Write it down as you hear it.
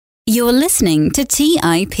You're listening to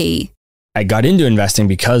TIP. I got into investing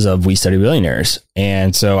because of We Study Billionaires.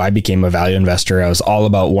 And so I became a value investor. I was all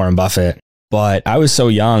about Warren Buffett, but I was so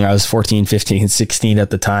young. I was 14, 15, 16 at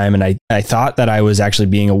the time. And I thought that I was actually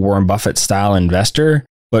being a Warren Buffett style investor,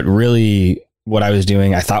 but really what I was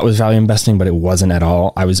doing, I thought was value investing, but it wasn't at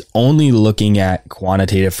all. I was only looking at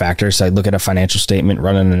quantitative factors. So I'd look at a financial statement,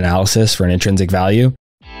 run an analysis for an intrinsic value.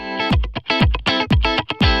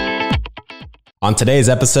 On today's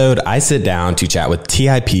episode, I sit down to chat with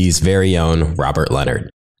TIP's very own Robert Leonard.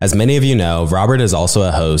 As many of you know, Robert is also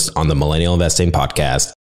a host on the Millennial Investing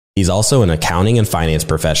Podcast. He's also an accounting and finance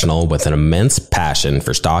professional with an immense passion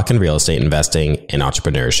for stock and real estate investing and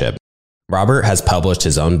entrepreneurship. Robert has published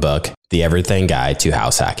his own book, The Everything Guide to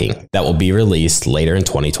House Hacking, that will be released later in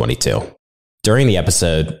 2022. During the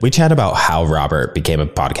episode, we chat about how Robert became a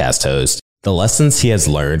podcast host, the lessons he has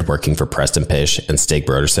learned working for Preston Pysh and Stig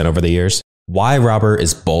Brodersen over the years, why Robert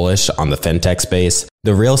is bullish on the FinTech space,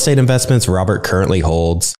 the real estate investments Robert currently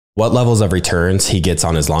holds, what levels of returns he gets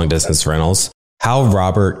on his long distance rentals, how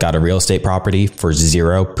Robert got a real estate property for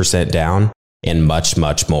 0% down, and much,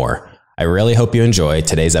 much more. I really hope you enjoy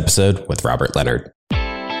today's episode with Robert Leonard.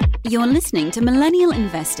 You're listening to Millennial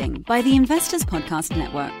Investing by the Investors Podcast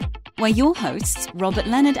Network, where your hosts, Robert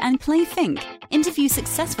Leonard and Clay Fink, interview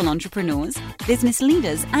successful entrepreneurs, business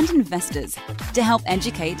leaders, and investors to help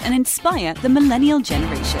educate and inspire the millennial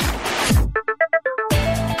generation.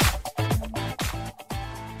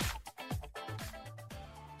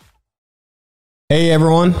 Hey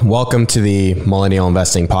everyone, welcome to the Millennial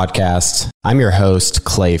Investing Podcast. I'm your host,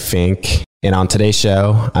 Clay Fink, and on today's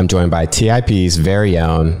show, I'm joined by TIP's very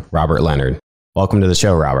own Robert Leonard. Welcome to the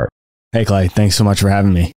show, Robert. Hey Clay, thanks so much for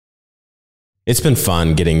having me. It's been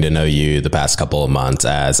fun getting to know you the past couple of months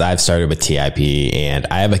as I've started with TIP, and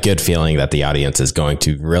I have a good feeling that the audience is going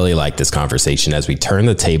to really like this conversation as we turn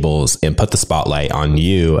the tables and put the spotlight on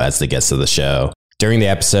you as the guest of the show. During the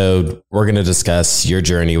episode, we're going to discuss your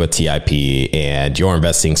journey with TIP and your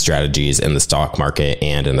investing strategies in the stock market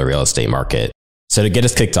and in the real estate market. So to get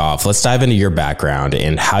us kicked off, let's dive into your background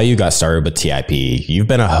and how you got started with TIP. You've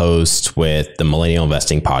been a host with the Millennial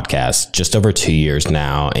Investing Podcast just over 2 years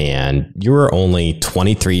now, and you were only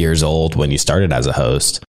 23 years old when you started as a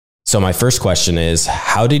host. So my first question is,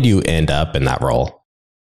 how did you end up in that role?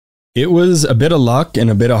 It was a bit of luck and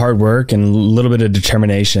a bit of hard work and a little bit of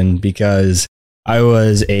determination because I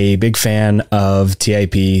was a big fan of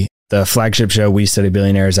TIP, the flagship show, We Study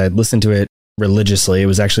Billionaires. I'd listened to it religiously. It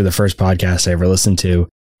was actually the first podcast I ever listened to.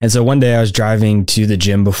 And so one day I was driving to the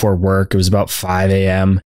gym before work. It was about 5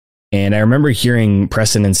 a.m. And I remember hearing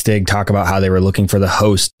Preston and Stig talk about how they were looking for the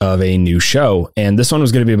host of a new show. And this one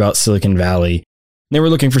was going to be about Silicon Valley. They were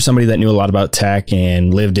looking for somebody that knew a lot about tech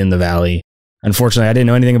and lived in the Valley. Unfortunately, I didn't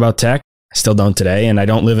know anything about tech. I still don't today. And I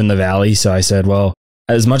don't live in the Valley. So I said, well,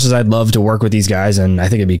 as much as I'd love to work with these guys, and I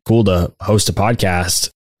think it'd be cool to host a podcast,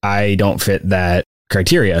 I don't fit that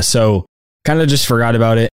criteria. So kind of just forgot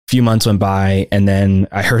about it. A few months went by, and then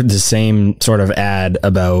I heard the same sort of ad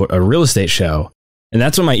about a real estate show. And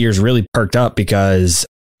that's when my ears really perked up because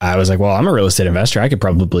I was like, well, I'm a real estate investor. I could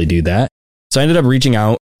probably do that. So I ended up reaching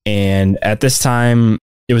out. And at this time,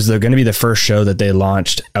 it was going to be the first show that they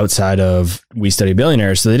launched outside of We Study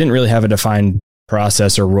Billionaires. So they didn't really have a defined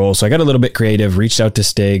process or role. So I got a little bit creative, reached out to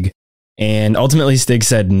Stig, and ultimately Stig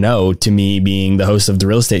said no to me being the host of the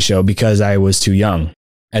real estate show because I was too young.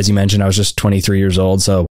 As you mentioned, I was just 23 years old.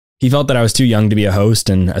 So he felt that I was too young to be a host,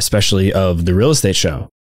 and especially of the real estate show.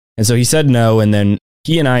 And so he said no. And then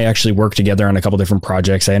he and I actually worked together on a couple different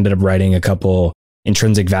projects. I ended up writing a couple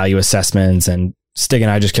intrinsic value assessments, and Stig and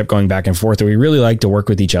I just kept going back and forth. And we really liked to work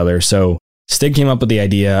with each other. So Stig came up with the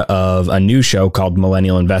idea of a new show called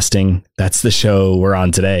Millennial Investing. That's the show we're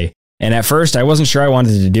on today. And at first, I wasn't sure I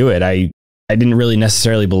wanted to do it. I didn't really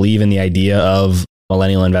necessarily believe in the idea of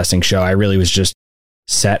Millennial Investing show. I really was just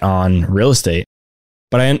set on real estate.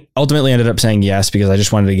 But I ultimately ended up saying yes because I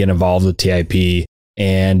just wanted to get involved with TIP.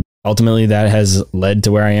 And ultimately that has led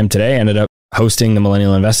to where I am today. I ended up hosting the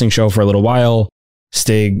Millennial Investing show for a little while.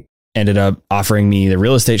 Stig ended up offering me the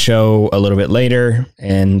real estate show a little bit later.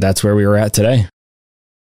 And that's where we were at today.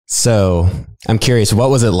 So I'm curious, what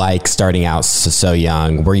was it like starting out so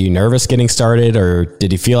young? Were you nervous getting started, or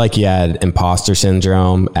did you feel like you had imposter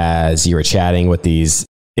syndrome as you were chatting with these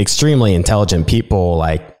extremely intelligent people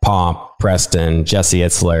like Pomp, Preston, Jesse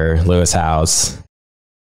Itzler, Lewis House?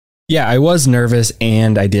 Yeah, I was nervous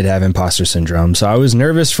and I did have imposter syndrome. So I was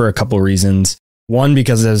nervous for a couple reasons. One,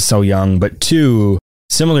 because I was so young, but two,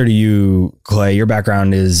 similar to you, Clay, your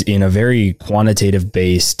background is in a very quantitative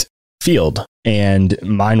based field, and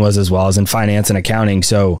mine was as well, as in finance and accounting.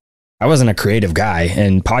 So I wasn't a creative guy.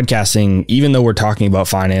 And podcasting, even though we're talking about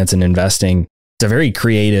finance and investing, it's a very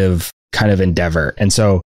creative kind of endeavor. And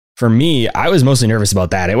so for me, I was mostly nervous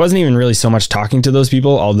about that. It wasn't even really so much talking to those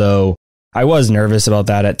people, although I was nervous about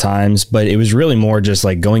that at times, but it was really more just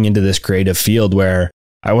like going into this creative field where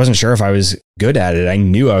I wasn't sure if I was good at it. I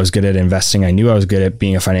knew I was good at investing. I knew I was good at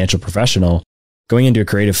being a financial professional. Going into a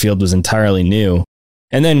creative field was entirely new.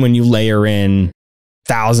 And then when you layer in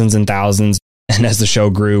thousands and thousands, and as the show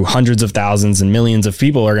grew, hundreds of thousands and millions of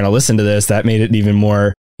people are going to listen to this, that made it even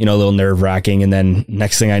more, a little nerve wracking. And then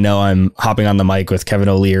next thing I know, I'm hopping on the mic with Kevin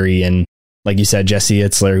O'Leary and, like you said, Jesse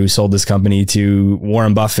Itzler, who sold this company to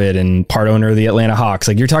Warren Buffett and part owner of the Atlanta Hawks.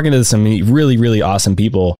 Like, you're talking to some really, really awesome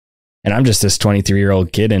people. And I'm just this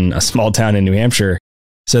 23-year-old kid in a small town in New Hampshire.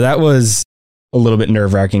 So that was a little bit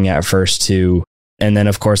nerve wracking at first too. And then,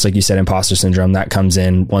 of course, like you said, imposter syndrome, that comes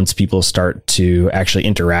in once people start to actually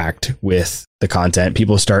interact with the content.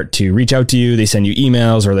 People start to reach out to you. They send you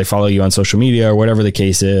emails or they follow you on social media or whatever the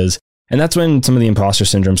case is. And that's when some of the imposter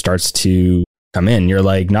syndrome starts to come in. You're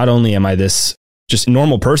like, not only am I this just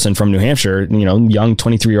normal person from New Hampshire, young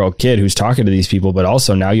 23-year-old kid who's talking to these people, but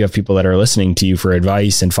also now you have people that are listening to you for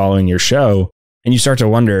advice and following your show. And you start to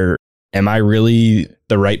wonder, am I really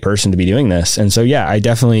the right person to be doing this? And so, yeah, I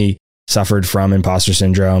definitely suffered from imposter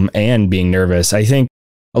syndrome and being nervous. I think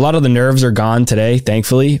a lot of the nerves are gone today,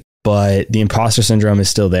 thankfully, but the imposter syndrome is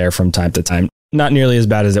still there from time to time. Not nearly as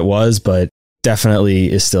bad as it was, but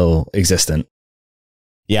definitely is still existent.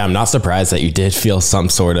 Yeah, I'm not surprised that you did feel some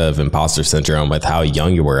sort of imposter syndrome with how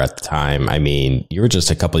young you were at the time. I mean, you were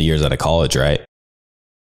just a couple of years out of college, right?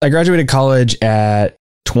 I graduated college at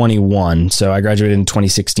 21. So I graduated in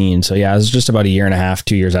 2016. So yeah, I was just about a year and a half,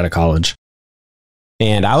 2 years out of college.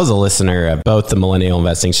 And I was a listener of both the Millennial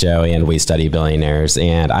Investing Show and We Study Billionaires.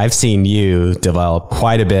 And I've seen you develop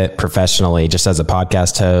quite a bit professionally just as a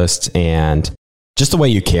podcast host and just the way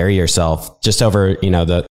you carry yourself just over,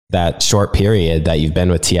 that short period that you've been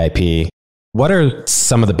with TIP. What are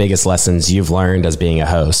some of the biggest lessons you've learned as being a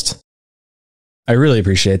host? I really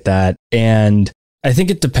appreciate that. And I think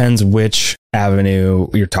it depends which avenue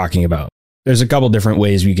you're talking about. There's a couple different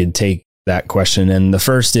ways we could take that question. And the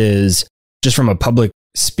first is just from a public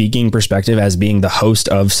speaking perspective, as being the host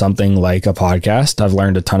of something like a podcast. I've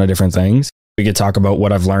learned a ton of different things. We could talk about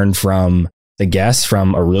what I've learned from the guests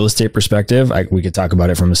from a real estate perspective. We could talk about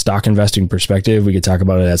it from a stock investing perspective. We could talk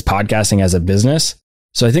about it as podcasting as a business.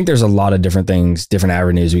 So I think there's a lot of different things, different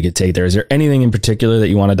avenues we could take there. Is there anything in particular that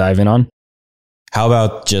you want to dive in on? How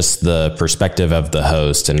about just the perspective of the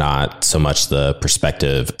host and not so much the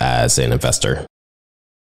perspective as an investor?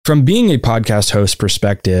 From being a podcast host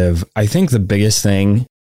perspective, I think the biggest thing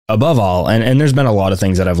above all, and there's been a lot of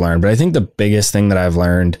things that I've learned, but I think the biggest thing that I've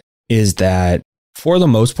learned is that for the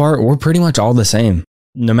most part, we're pretty much all the same.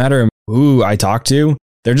 No matter who I talk to,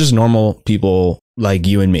 they're just normal people like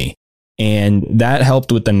you and me. And that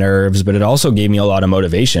helped with the nerves, but it also gave me a lot of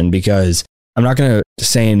motivation because I'm not going to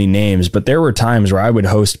say any names, but there were times where I would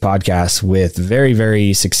host podcasts with very,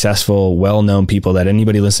 very successful, well-known people that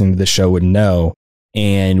anybody listening to the show would know.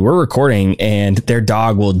 And we're recording and their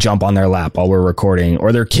dog will jump on their lap while we're recording,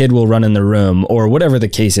 or their kid will run in the room, or whatever the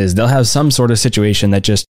case is. They'll have some sort of situation that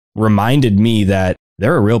just reminded me that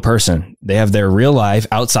they're a real person. They have their real life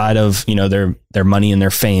outside of, their money and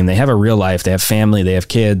their fame. They have a real life. They have family. They have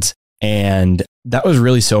kids. And that was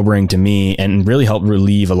really sobering to me and really helped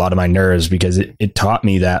relieve a lot of my nerves because it taught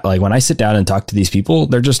me that, like, when I sit down and talk to these people,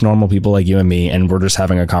 they're just normal people like you and me, and we're just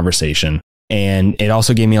having a conversation. And it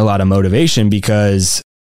also gave me a lot of motivation because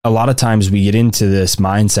a lot of times we get into this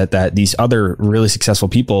mindset that these other really successful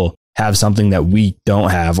people have something that we don't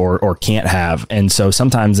have or can't have. And so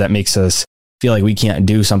sometimes that makes us feel like we can't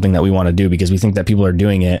do something that we want to do because we think that people are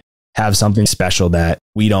doing it, have something special that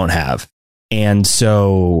we don't have. And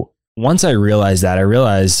so once I realized that, I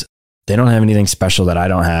realized they don't have anything special that I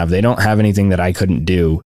don't have. They don't have anything that I couldn't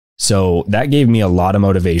do. So that gave me a lot of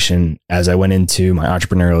motivation as I went into my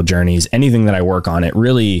entrepreneurial journeys. Anything that I work on, it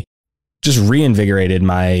really just reinvigorated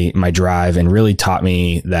my drive and really taught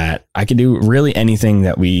me that I could do really anything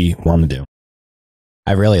that we want to do.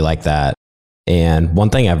 I really like that. And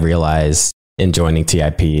one thing I've realized in joining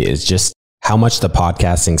TIP is just how much the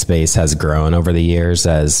podcasting space has grown over the years.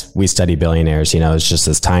 As We Study Billionaires, it's just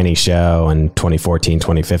this tiny show in 2014,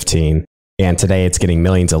 2015. And today it's getting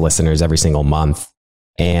millions of listeners every single month.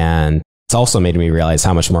 And it's also made me realize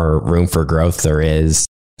how much more room for growth there is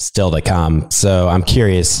still to come. So I'm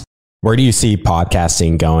curious, where do you see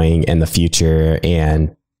podcasting going in the future?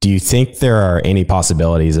 And do you think there are any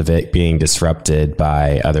possibilities of it being disrupted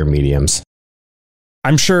by other mediums?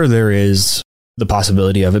 I'm sure there is the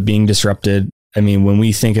possibility of it being disrupted I mean, when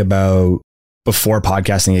we think about before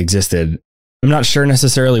podcasting existed, I'm not sure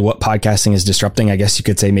necessarily what podcasting is disrupting. I guess you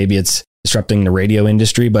could say maybe it's disrupting the radio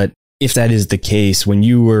industry. But if that is the case, when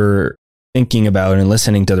you were thinking about and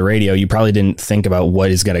listening to the radio, you probably didn't think about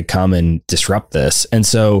what is going to come and disrupt this. And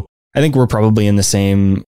so I think we're probably in the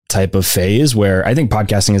same type of phase where I think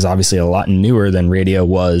podcasting is obviously a lot newer than radio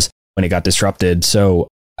was when it got disrupted. So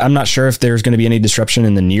I'm not sure if there's going to be any disruption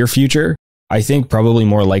in the near future. I think probably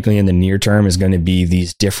more likely in the near term is going to be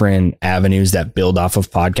these different avenues that build off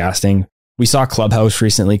of podcasting. We saw Clubhouse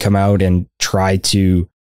recently come out and try to,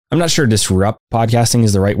 I'm not sure disrupt podcasting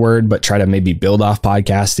is the right word, but try to maybe build off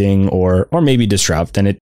podcasting or maybe disrupt. And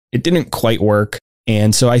it didn't quite work.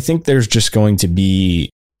 And so I think there's just going to be,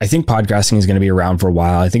 I think podcasting is going to be around for a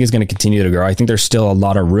while. I think it's going to continue to grow. I think there's still a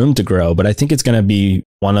lot of room to grow, but I think it's going to be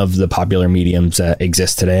one of the popular mediums that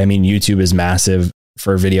exist today. I mean, YouTube is massive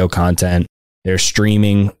for video content. There's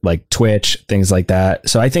streaming like Twitch, things like that.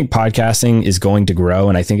 So I think podcasting is going to grow,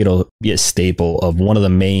 and I think it'll be a staple of one of the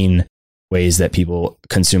main ways that people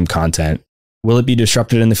consume content. Will it be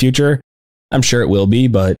disrupted in the future? I'm sure it will be,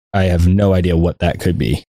 but I have no idea what that could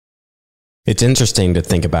be. It's interesting to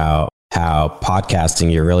think about how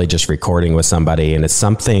podcasting, you're really just recording with somebody, and it's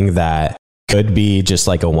something that could be just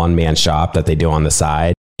like a one-man shop that they do on the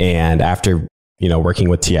side. And after working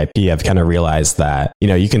with TIP, I've kind of realized that,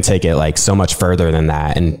 you can take it like so much further than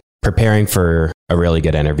that, and preparing for a really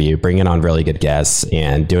good interview, bringing on really good guests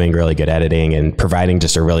and doing really good editing and providing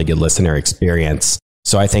just a really good listener experience.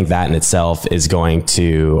 So I think that in itself is going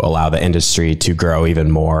to allow the industry to grow even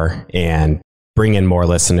more and bring in more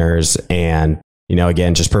listeners and,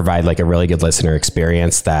 again, just provide like a really good listener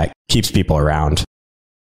experience that keeps people around.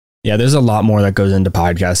 Yeah, there's a lot more that goes into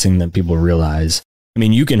podcasting than people realize. I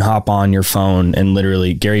mean, you can hop on your phone and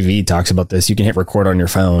literally, Gary Vee talks about this. You can hit record on your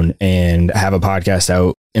phone and have a podcast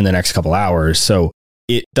out in the next couple hours. So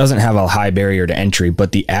it doesn't have a high barrier to entry,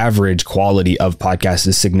 but the average quality of podcasts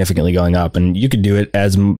is significantly going up. And you could do it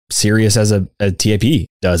as serious as a TIP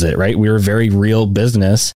does it, right? We're a very real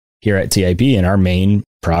business here at TIP, and our main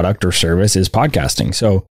product or service is podcasting.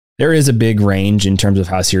 So there is a big range in terms of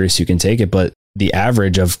how serious you can take it, but the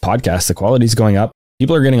average of podcasts, the quality is going up.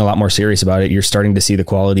 People are getting a lot more serious about it. You're starting to see the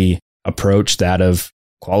quality approach that of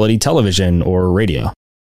quality television or radio.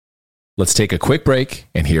 Let's take a quick break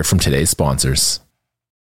and hear from today's sponsors.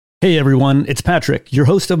 Hey everyone, it's Patrick, your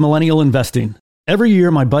host of Millennial Investing. Every year,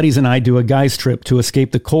 my buddies and I do a guy's trip to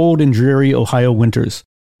escape the cold and dreary Ohio winters.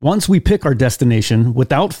 Once we pick our destination,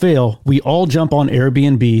 without fail, we all jump on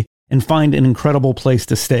Airbnb and find an incredible place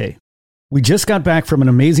to stay. We just got back from an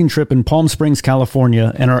amazing trip in Palm Springs,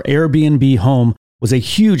 California, and our Airbnb home was a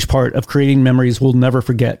huge part of creating memories we'll never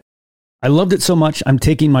forget. I loved it so much, I'm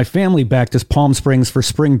taking my family back to Palm Springs for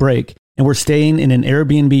spring break, and we're staying in an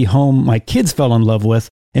Airbnb home my kids fell in love with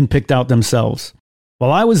and picked out themselves.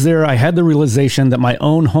 While I was there, I had the realization that my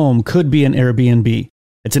own home could be an Airbnb.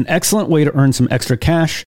 It's an excellent way to earn some extra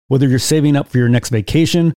cash, whether you're saving up for your next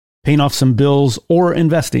vacation, paying off some bills, or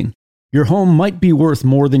investing. Your home might be worth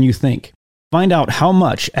more than you think. Find out how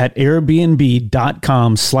much at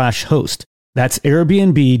airbnb.com/host. That's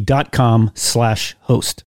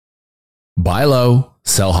airbnb.com/host. Buy low,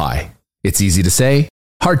 sell high. It's easy to say,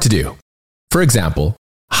 hard to do. For example,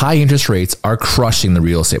 high interest rates are crushing the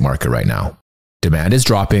real estate market right now. Demand is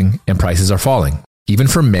dropping and prices are falling, even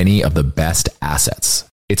for many of the best assets.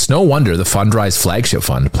 It's no wonder the Fundrise flagship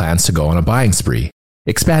fund plans to go on a buying spree,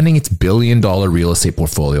 expanding its billion-dollar real estate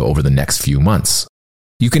portfolio over the next few months.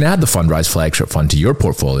 You can add the Fundrise flagship fund to your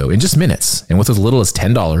portfolio in just minutes and with as little as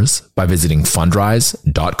 $10 by visiting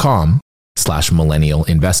fundrise.com/millennial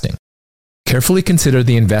investing. Carefully consider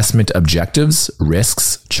the investment objectives,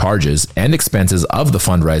 risks, charges, and expenses of the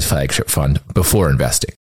Fundrise flagship fund before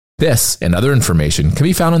investing. This and other information can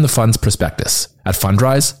be found in the fund's prospectus at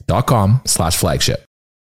fundrise.com/flagship.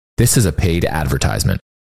 This is a paid advertisement.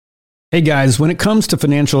 Hey guys, when it comes to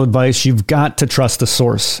financial advice, you've got to trust a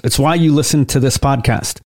source. It's why you listen to this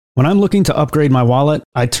podcast. When I'm looking to upgrade my wallet,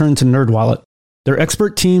 I turn to NerdWallet. Their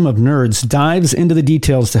expert team of nerds dives into the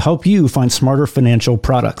details to help you find smarter financial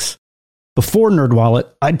products. Before NerdWallet,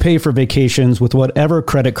 I'd pay for vacations with whatever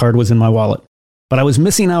credit card was in my wallet. But I was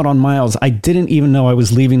missing out on miles I didn't even know I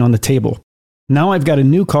was leaving on the table. Now I've got a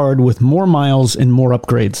new card with more miles and more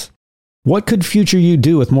upgrades. What could future you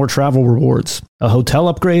do with more travel rewards? A hotel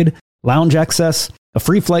upgrade? Lounge access, a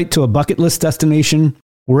free flight to a bucket list destination.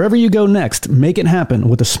 Wherever you go next, make it happen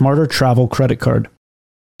with a smarter travel credit card.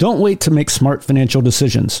 Don't wait to make smart financial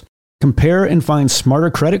decisions. Compare and find smarter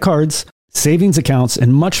credit cards, savings accounts,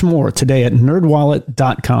 and much more today at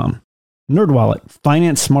nerdwallet.com. NerdWallet,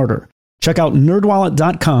 finance smarter. Check out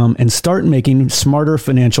nerdwallet.com and start making smarter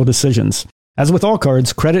financial decisions. As with all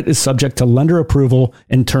cards, credit is subject to lender approval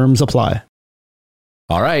and terms apply.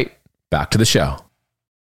 All right, back to the show.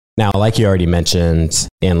 Now, like you already mentioned,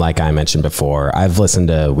 and like I mentioned before, I've listened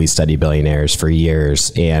to We Study Billionaires for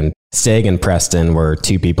years, and Stig and Preston were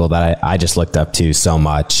two people that I just looked up to so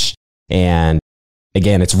much. And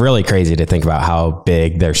again, it's really crazy to think about how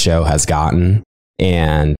big their show has gotten.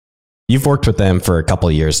 And you've worked with them for a couple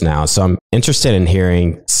of years now. So I'm interested in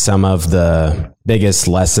hearing some of the biggest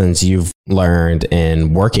lessons you've learned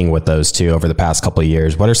in working with those two over the past couple of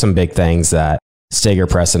years. What are some big things that Stig or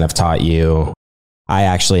Preston have taught you? I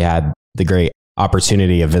actually had the great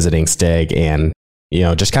opportunity of visiting Stig and,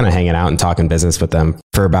 just kind of hanging out and talking business with them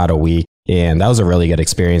for about a week. And that was a really good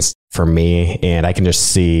experience for me. And I can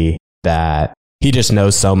just see that he just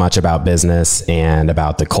knows so much about business and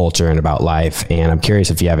about the culture and about life. And I'm curious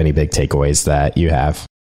if you have any big takeaways that you have.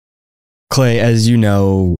 Clay, as you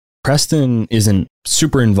know, Preston isn't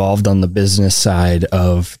super involved on the business side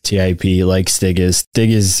of TIP like Stig is.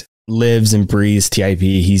 Stig lives and breathes TIP.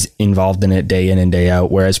 He's involved in it day in and day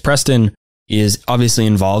out. Whereas Preston is obviously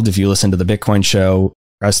involved. If you listen to the Bitcoin show,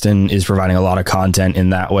 Preston is providing a lot of content in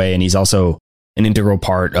that way. And he's also an integral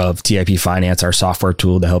part of TIP Finance, our software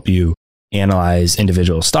tool to help you analyze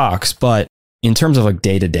individual stocks. But in terms of like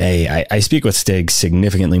day to day, I speak with Stig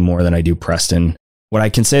significantly more than I do Preston. What I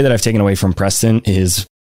can say that I've taken away from Preston is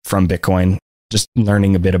from Bitcoin, just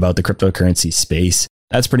learning a bit about the cryptocurrency space.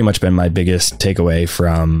 That's pretty much been my biggest takeaway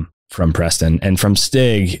from Preston. And from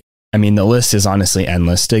Stig, I mean, the list is honestly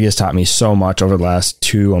endless. Stig has taught me so much over the last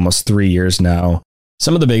 2, almost 3 years now.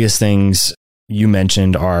 Some of the biggest things you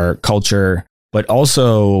mentioned are culture, but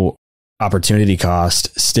also opportunity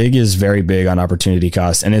cost. Stig is very big on opportunity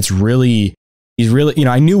cost. And he's really,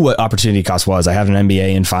 I knew what opportunity cost was. I have an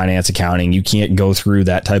MBA in finance accounting. You can't go through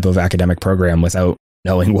that type of academic program without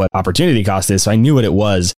knowing what opportunity cost is. So I knew what it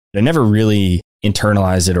was, but I never really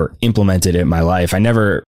internalized it or implemented it in my life. I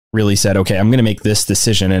never really said, okay, I'm going to make this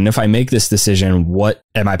decision. And if I make this decision, what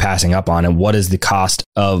am I passing up on? And what is the cost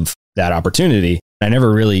of that opportunity? I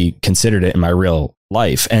never really considered it in my real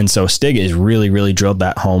life. And so Stig has really, really drilled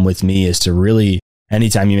that home with me, is to really,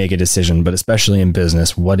 anytime you make a decision, but especially in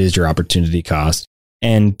business, what is your opportunity cost?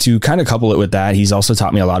 And to kind of couple it with that, he's also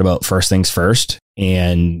taught me a lot about first things first.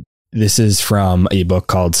 And this is from a book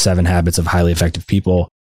called 7 Habits of Highly Effective People.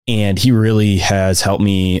 And he really has helped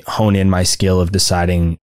me hone in my skill of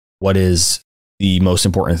deciding what is the most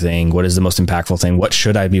important thing, what is the most impactful thing, what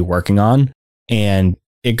should I be working on? And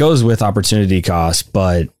it goes with opportunity cost,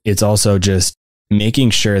 but it's also just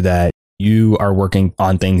making sure that you are working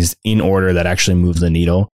on things in order that actually move the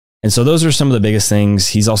needle. And so those are some of the biggest things.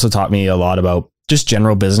 He's also taught me a lot about just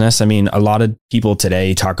general business. I mean, a lot of people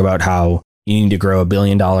today talk about how you need to grow $1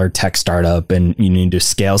 billion tech startup and you need to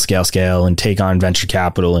scale and take on venture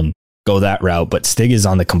capital and go that route. But Stig is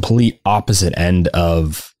on the complete opposite end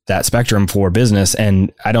of that spectrum for business.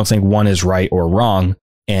 And I don't think one is right or wrong.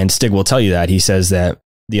 And Stig will tell you that. He says that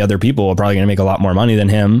the other people are probably going to make a lot more money than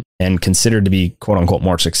him and considered to be quote unquote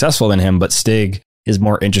more successful than him. But Stig is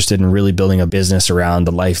more interested in really building a business around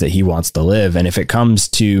the life that he wants to live. And if it comes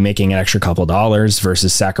to making an extra couple dollars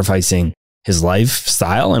versus sacrificing his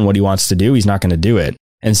lifestyle and what he wants to do, he's not going to do it.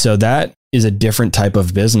 And so that is a different type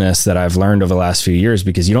of business that I've learned over the last few years,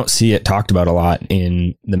 because you don't see it talked about a lot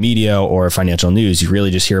in the media or financial news. You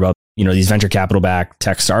really just hear about, these venture capital backed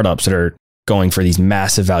tech startups that are going for these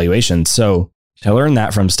massive valuations. So to learn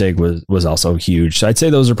that from Stig was also huge. So I'd say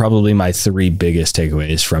those are probably my 3 biggest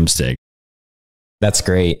takeaways from Stig. That's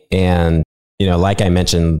great. And, like I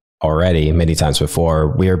mentioned already many times before,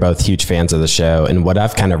 we are both huge fans of the show. And what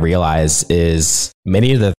I've kind of realized is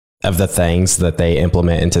many of the things that they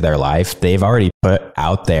implement into their life, they've already put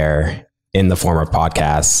out there in the form of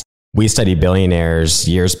podcasts. We Study Billionaires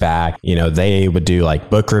years back, they would do like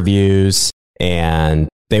book reviews, and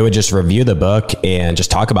they would just review the book and just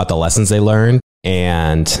talk about the lessons they learned.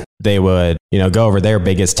 And they would, go over their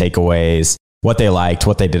biggest takeaways, what they liked,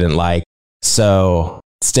 what they didn't like. So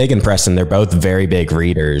Stig and Preston, they're both very big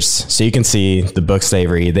readers. So you can see the books they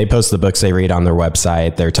read. They post the books they read on their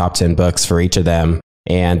website, their top 10 books for each of them.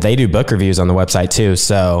 And they do book reviews on the website too.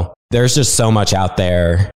 So there's just so much out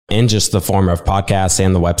there in just the form of podcasts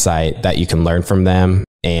and the website that you can learn from them.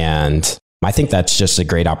 And I think that's just a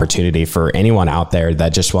great opportunity for anyone out there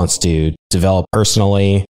that just wants to develop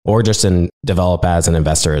personally or just develop as an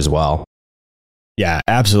investor as well. Yeah,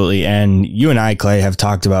 absolutely. And you and I, Clay, have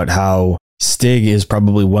talked about how Stig is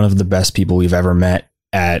probably one of the best people we've ever met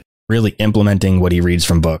at really implementing what he reads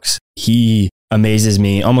from books. He amazes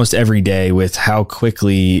me almost every day with how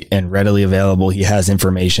quickly and readily available he has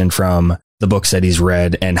information from the books that he's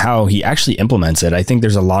read and how he actually implements it. I think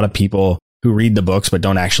there's a lot of people who read the books but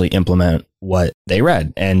don't actually implement what they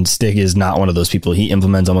read. And Stig is not one of those people. He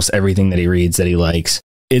implements almost everything that he reads that he likes.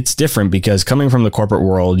 It's different because coming from the corporate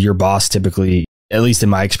world, your boss typically, at least in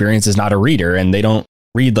my experience, is not a reader, and they don't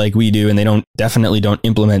read like we do, and they definitely don't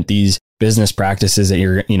implement these business practices that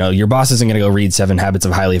your boss isn't going to go read 7 Habits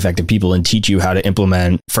of Highly Effective People and teach you how to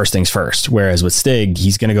implement first things first. Whereas with Stig,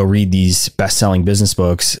 he's going to go read these best-selling business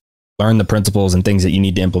books, learn the principles and things that you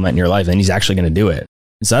need to implement in your life, and he's actually going to do it.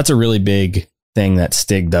 So that's a really big thing that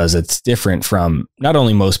Stig does. It's different from not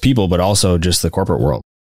only most people, but also just the corporate world.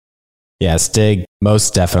 Yeah, Stig,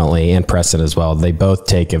 most definitely, and Preston as well. They both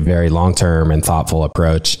take a very long-term and thoughtful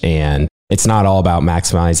approach, and it's not all about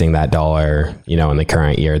maximizing that dollar, in the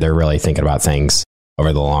current year. They're really thinking about things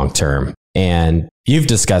over the long term. And you've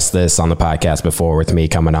discussed this on the podcast before with me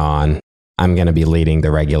coming on. I'm going to be leading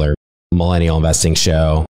the regular Millennial Investing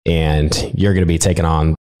show, and you're going to be taking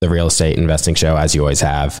on the real estate investing show as you always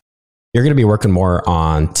have. You're going to be working more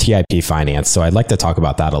on TIP finance. So I'd like to talk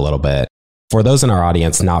about that a little bit. For those in our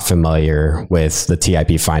audience not familiar with the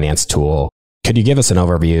TIP finance tool, could you give us an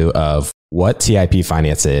overview of what TIP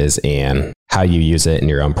finance is and how you use it in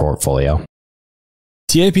your own portfolio?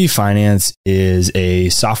 TIP Finance is a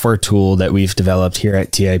software tool that we've developed here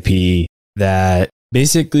at TIP that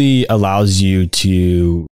basically allows you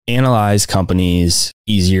to analyze companies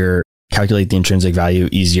easier, calculate the intrinsic value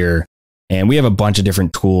easier. And we have a bunch of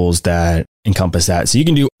different tools that encompass that. So you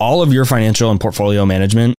can do all of your financial and portfolio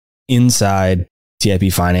management inside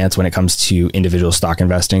TIP Finance when it comes to individual stock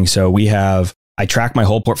investing. So I track my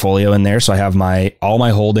whole portfolio in there. So I have all my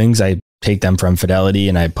holdings. I take them from Fidelity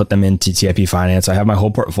and I put them into TIP Finance. I have my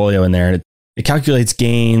whole portfolio in there. It calculates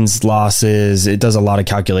gains, losses. It does a lot of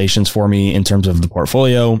calculations for me in terms of the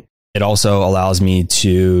portfolio. It also allows me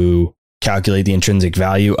to calculate the intrinsic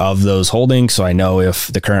value of those holdings. So I know if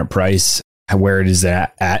the current price, where it is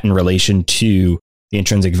at in relation to the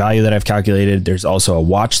intrinsic value that I've calculated. There's also a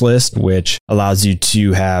watch list, which allows you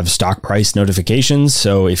to have stock price notifications.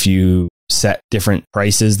 So if you set different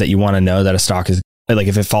prices that you want to know that a stock is, like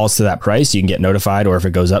if it falls to that price, you can get notified, or if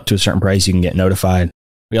it goes up to a certain price, you can get notified.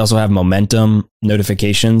 We also have momentum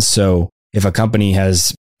notifications. So if a company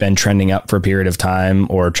has been trending up for a period of time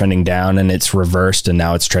or trending down and it's reversed and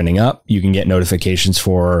now it's trending up, you can get notifications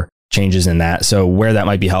for changes in that. So where that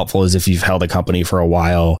might be helpful is if you've held a company for a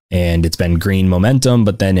while and it's been green momentum,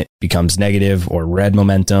 but then it becomes negative or red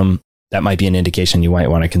momentum, that might be an indication you might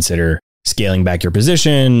want to consider scaling back your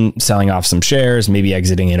position, selling off some shares, maybe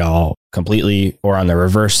exiting it all completely. Or on the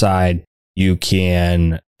reverse side, you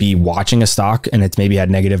can be watching a stock and it's maybe had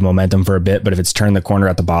negative momentum for a bit, but if it's turned the corner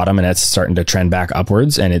at the bottom and it's starting to trend back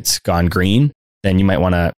upwards and it's gone green, then you might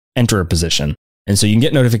want to enter a position. And so you can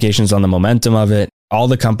get notifications on the momentum of it. All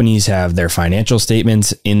the companies have their financial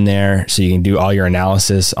statements in there. So you can do all your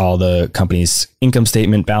analysis, all the company's income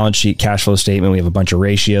statement, balance sheet, cash flow statement. We have a bunch of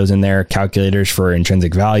ratios in there, calculators for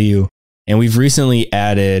intrinsic value. And we've recently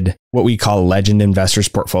added what we call legend investors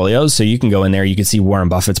portfolios. So you can go in there, you can see Warren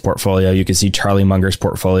Buffett's portfolio, you can see Charlie Munger's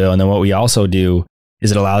portfolio. And then what we also do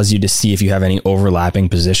is it allows you to see if you have any overlapping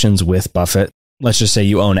positions with Buffett. Let's just say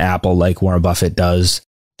you own Apple like Warren Buffett does.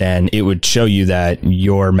 Then it would show you that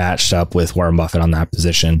you're matched up with Warren Buffett on that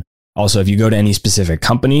position. Also, if you go to any specific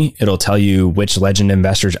company, it'll tell you which legend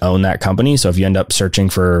investors own that company. So if you end up searching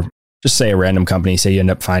for, just say a random company, say you end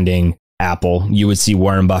up finding Apple, you would see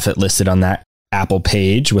Warren Buffett listed on that Apple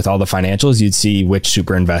page with all the financials. You'd see which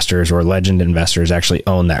super investors or legend investors actually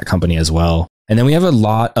own that company as well. And then we have a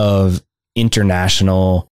lot of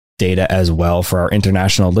international data as well for our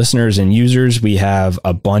international listeners and users. We have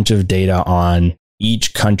a bunch of data on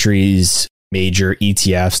each country's major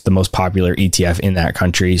ETFs, the most popular ETF in that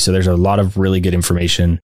country. So there's a lot of really good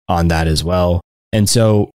information on that as well. And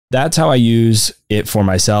so that's how I use it for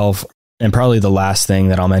myself. And probably the last thing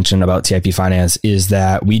that I'll mention about TIP Finance is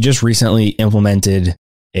that we just recently implemented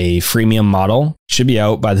a freemium model. Should be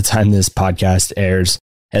out by the time this podcast airs.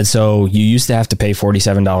 And so you used to have to pay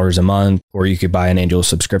 $47 a month, or you could buy an annual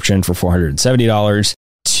subscription for $470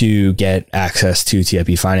 to get access to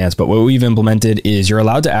TIP Finance. But what we've implemented is you're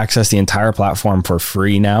allowed to access the entire platform for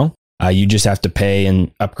free now. You just have to pay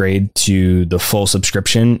and upgrade to the full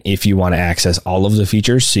subscription if you want to access all of the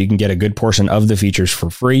features. So you can get a good portion of the features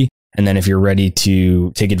for free. And then if you're ready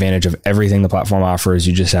to take advantage of everything the platform offers,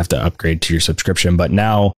 you just have to upgrade to your subscription. But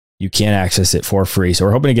now you can access it for free. So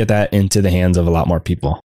we're hoping to get that into the hands of a lot more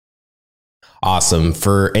people. Awesome.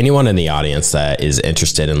 For anyone in the audience that is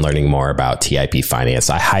interested in learning more about TIP finance,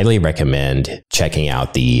 I highly recommend checking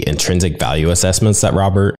out the intrinsic value assessments that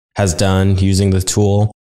Robert has done using the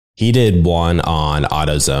tool. He did one on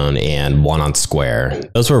AutoZone and one on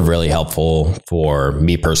Square. Those were really helpful for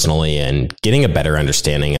me personally and getting a better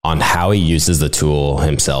understanding on how he uses the tool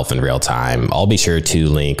himself in real time. I'll be sure to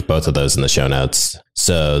link both of those in the show notes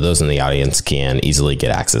so those in the audience can easily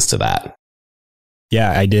get access to that.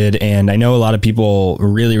 Yeah, I did. And I know a lot of people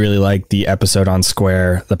really, really like the episode on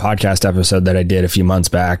Square, the podcast episode that I did a few months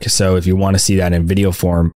back. So if you want to see that in video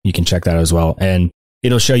form, you can check that as well. And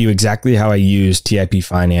it'll show you exactly how I use TIP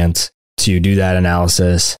Finance to do that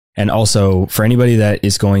analysis. And also for anybody that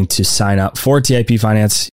is going to sign up for TIP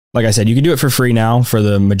Finance, like I said, you can do it for free now for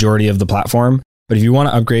the majority of the platform. But if you want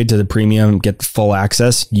to upgrade to the premium, get full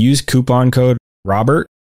access, use coupon code Robert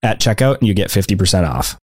at checkout and you get 50%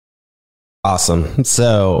 off. Awesome.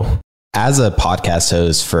 So as a podcast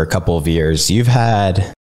host for a couple of years, you've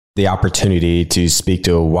had the opportunity to speak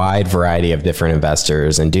to a wide variety of different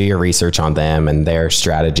investors and do your research on them and their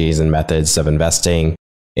strategies and methods of investing.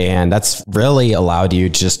 And that's really allowed you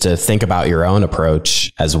just to think about your own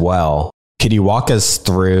approach as well. Could you walk us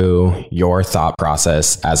through your thought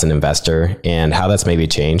process as an investor and how that's maybe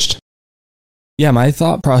changed? Yeah, my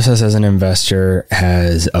thought process as an investor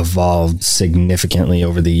has evolved significantly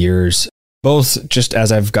over the years, both just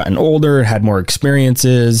as I've gotten older, had more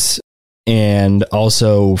experiences, and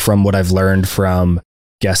also from what I've learned from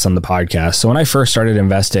guests on the podcast. So when I first started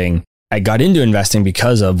investing, I got into investing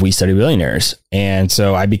because of We Study Billionaires. And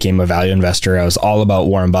so I became a value investor. I was all about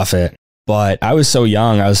Warren Buffett, but I was so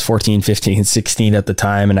young. I was 14, 15, 16 at the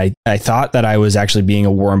time. And I thought that I was actually being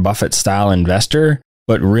a Warren Buffett style investor,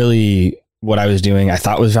 but really what I was doing, I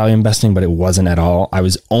thought was value investing, but it wasn't at all. I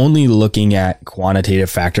was only looking at quantitative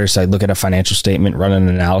factors. So I'd look at a financial statement, run an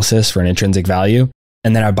analysis for an intrinsic value,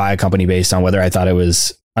 and then I'd buy a company based on whether I thought it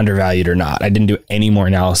was undervalued or not. I didn't do any more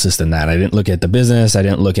analysis than that. I didn't look at the business. I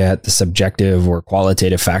didn't look at the subjective or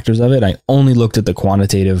qualitative factors of it. I only looked at the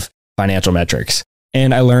quantitative financial metrics.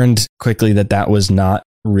 And I learned quickly that that was not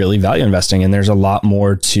really value investing. And there's a lot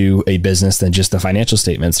more to a business than just the financial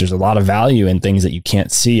statements. There's a lot of value in things that you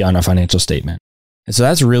can't see on a financial statement. And so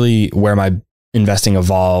that's really where my investing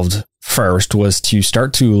evolved first, was to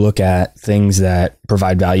start to look at things that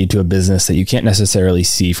provide value to a business that you can't necessarily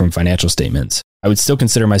see from financial statements. I would still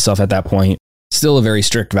consider myself at that point still a very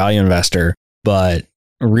strict value investor, but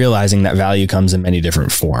realizing that value comes in many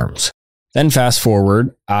different forms. Then fast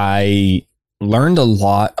forward, I learned a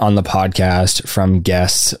lot on the podcast from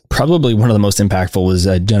guests. Probably one of the most impactful was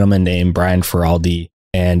a gentleman named Brian Feraldi,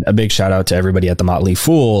 and a big shout out to everybody at the Motley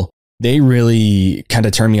Fool. They really kind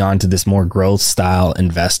of turned me on to this more growth style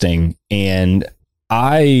investing. And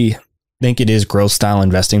I think it is growth style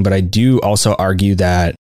investing, but I do also argue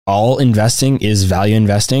that all investing is value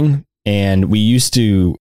investing. And we used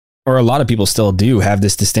to, or a lot of people still do, have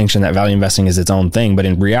this distinction that value investing is its own thing. But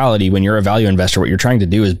in reality, when you're a value investor, what you're trying to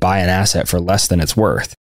do is buy an asset for less than it's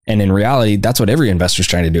worth. And in reality, that's what every investor is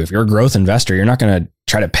trying to do. If you're a growth investor, you're not going to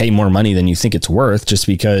try to pay more money than you think it's worth just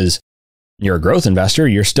because you're a growth investor.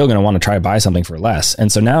 You're still going to want to try to buy something for less.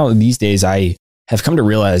 And so now these days, I have come to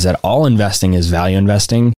realize that all investing is value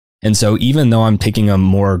investing. And so even though I'm taking a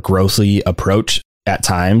more growthy approach at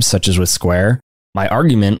times, such as with Square, my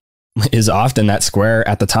argument is often that Square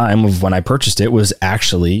at the time of when I purchased it was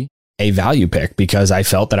actually a value pick because I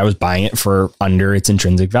felt that I was buying it for under its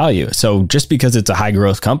intrinsic value. So just because it's a high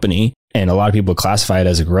growth company and a lot of people classify it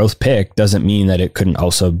as a growth pick doesn't mean that it couldn't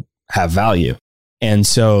also have value. And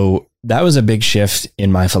so that was a big shift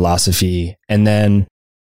in my philosophy. And then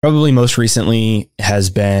probably most recently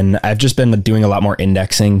I've just been doing a lot more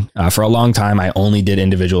indexing. For a long time, I only did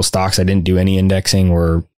individual stocks. I didn't do any indexing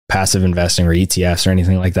or passive investing or ETFs or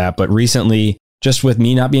anything like that. But recently, just with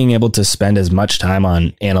me not being able to spend as much time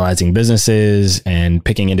on analyzing businesses and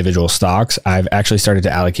picking individual stocks, I've actually started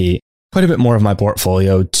to allocate quite a bit more of my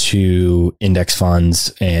portfolio to index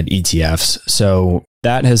funds and ETFs. So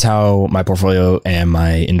that is how my portfolio and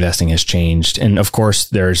my investing has changed. And of course,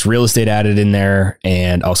 there's real estate added in there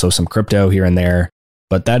and also some crypto here and there.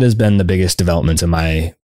 But that has been the biggest development in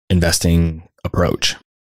my investing approach.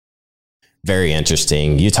 Very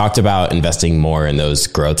interesting. You talked about investing more in those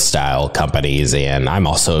growth style companies, and I'm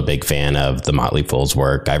also a big fan of the Motley Fool's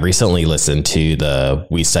work. I recently listened to the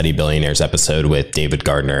We Study Billionaires episode with David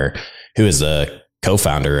Gardner, who is the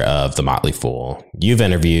co-founder of the Motley Fool. You've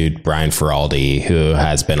interviewed Brian Feraldi, who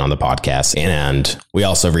has been on the podcast, and we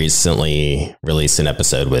also recently released an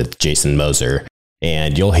episode with Jason Moser.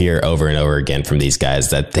 And you'll hear over and over again from these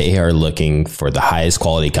guys that they are looking for the highest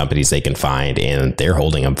quality companies they can find, and they're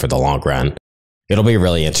holding them for the long run. It'll be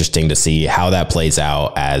really interesting to see how that plays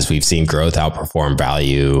out as we've seen growth outperform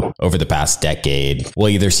value over the past decade. We'll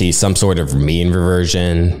either see some sort of mean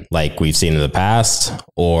reversion like we've seen in the past,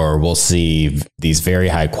 or we'll see these very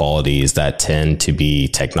high qualities that tend to be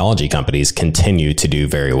technology companies continue to do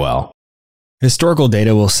very well. Historical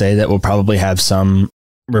data will say that we'll probably have some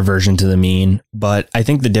reversion to the mean, but I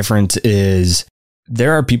think the difference is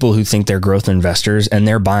there are people who think they're growth investors and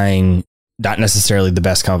they're buying not necessarily the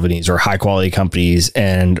best companies or high quality companies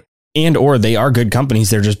and or they are good companies.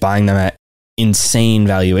 They're just buying them at insane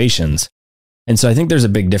valuations. And so I think there's a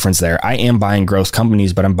big difference there. I am buying growth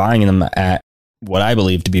companies, but I'm buying them at what I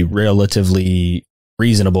believe to be relatively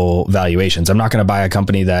reasonable valuations. I'm not going to buy a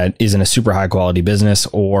company that isn't a super high quality business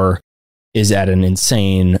or is at an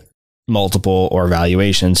insane multiple or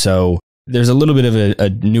valuation. So there's a little bit of a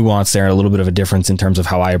nuance there, a little bit of a difference in terms of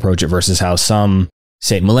how I approach it versus how some,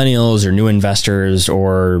 say, millennials or new investors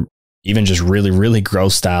or even just really, really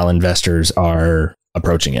growth style investors are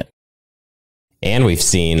approaching it. And we've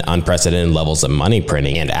seen unprecedented levels of money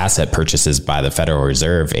printing and asset purchases by the Federal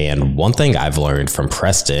Reserve. And one thing I've learned from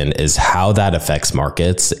Preston is how that affects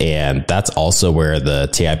markets. And that's also where the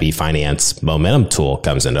TIP Finance momentum tool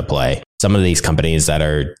comes into play. Some of these companies that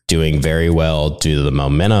are doing very well due to the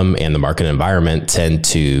momentum and the market environment tend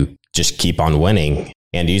to just keep on winning.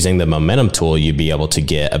 And using the momentum tool, you'd be able to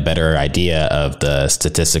get a better idea of the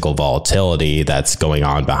statistical volatility that's going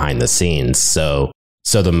on behind the scenes. So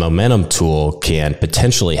the momentum tool can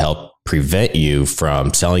potentially help prevent you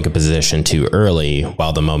from selling a position too early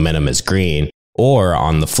while the momentum is green, or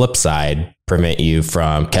on the flip side, prevent you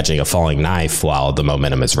from catching a falling knife while the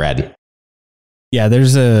momentum is red. Yeah,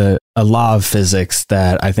 there's a law of physics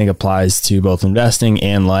that I think applies to both investing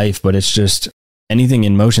and life, but it's just anything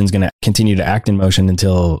in motion is going to continue to act in motion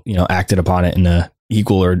until, acted upon it in a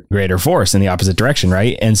equal or greater force in the opposite direction,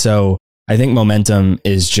 right? And so I think momentum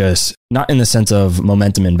is just not in the sense of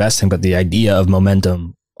momentum investing, but the idea of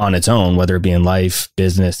momentum on its own, whether it be in life,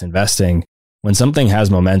 business, investing. When something has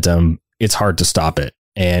momentum, it's hard to stop it.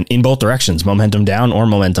 And in both directions, momentum down or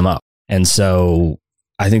momentum up. And so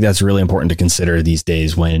I think that's really important to consider these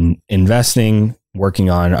days when investing, working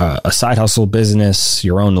on a side hustle business,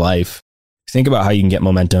 your own life. Think about how you can get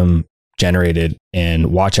momentum generated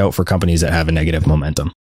and watch out for companies that have a negative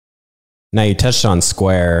momentum. Now, you touched on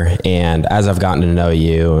Square, and as I've gotten to know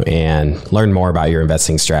you and learned more about your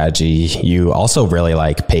investing strategy, you also really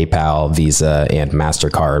like PayPal, Visa, and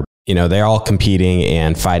MasterCard. They're all competing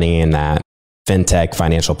and fighting in that FinTech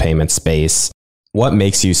financial payment space. What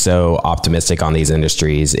makes you so optimistic on these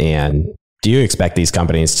industries, and do you expect these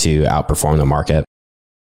companies to outperform the market?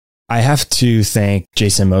 I have to thank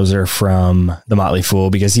Jason Moser from The Motley Fool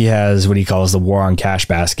because he has what he calls the war on cash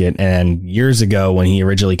basket. And years ago, when he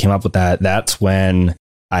originally came up with that, that's when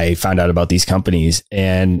I found out about these companies.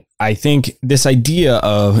 And I think this idea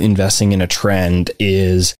of investing in a trend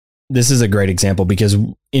this is a great example because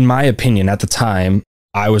in my opinion, at the time,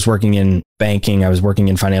 I was working in banking, I was working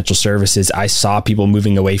in financial services. I saw people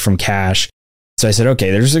moving away from cash. So I said,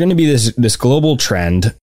 okay, there's going to be this global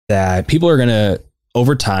trend that people are going to,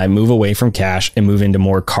 over time, move away from cash and move into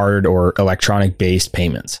more card or electronic based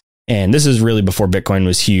payments. And this is really before Bitcoin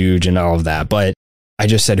was huge and all of that. But I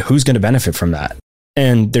just said, who's going to benefit from that?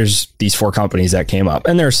 And there's these 4 companies that came up,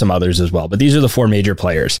 and there are some others as well, but these are the 4 major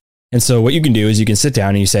players. And so what you can do is you can sit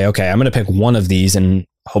down and you say, okay, I'm going to pick one of these and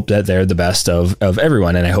hope that they're the best of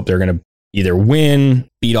everyone. And I hope they're going to either win,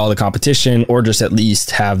 beat all the competition, or just at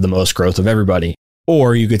least have the most growth of everybody.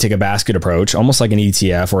 Or you could take a basket approach, almost like an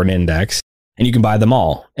ETF or an index, and you can buy them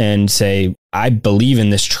all and say, I believe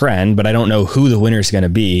in this trend, but I don't know who the winner is going to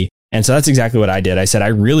be. And so that's exactly what I did. I said, I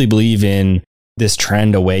really believe in this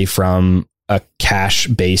trend away from a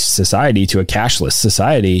cash-based society to a cashless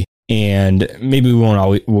society. And maybe we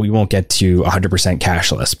won't get to 100%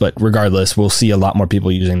 cashless, but regardless, we'll see a lot more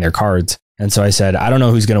people using their cards. And so I said, I don't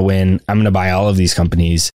know who's going to win. I'm going to buy all of these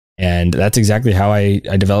companies. And that's exactly how I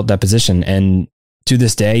developed that position. And to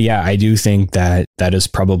this day, yeah, I do think that is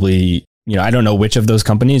probably, I don't know which of those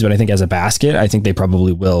companies, but I think as a basket, I think they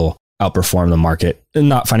probably will outperform the market.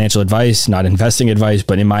 Not financial advice, not investing advice,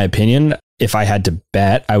 but in my opinion, if I had to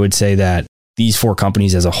bet, I would say that these 4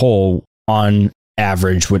 companies as a whole, on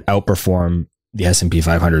average, would outperform the S&P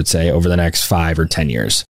 500, say, over the next 5 or 10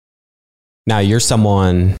 years. Now, you're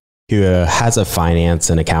someone who has a finance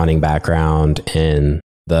and accounting background in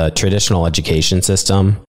the traditional education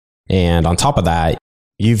system. And on top of that,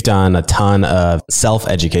 you've done a ton of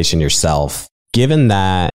self-education yourself. Given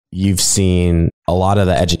that you've seen a lot of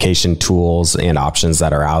the education tools and options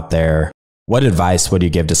that are out there. What advice would you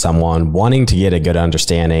give to someone wanting to get a good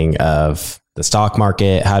understanding of the stock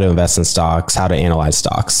market, how to invest in stocks, how to analyze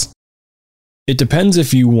stocks? It depends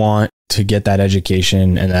if you want to get that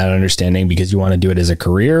education and that understanding because you want to do it as a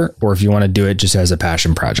career, or if you want to do it just as a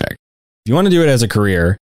passion project. If you want to do it as a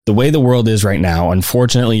career, the way the world is right now,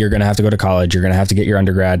 unfortunately, you're going to have to go to college. You're going to have to get your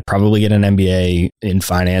undergrad, probably get an MBA in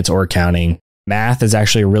finance or accounting. Math is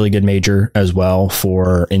actually a really good major as well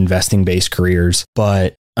for investing-based careers.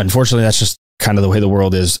 But unfortunately, that's just kind of the way the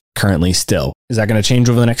world is currently still. Is that going to change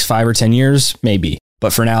over the next 5 or 10 years? Maybe.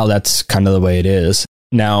 But for now, that's kind of the way it is.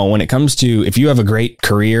 Now, when it comes to if you have a great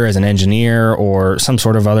career as an engineer or some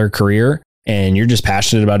sort of other career, and you're just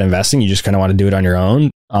passionate about investing, you just kind of want to do it on your own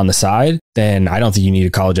on the side, then I don't think you need a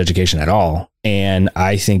college education at all. And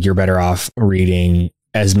I think you're better off reading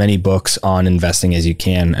as many books on investing as you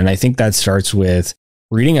can. And I think that starts with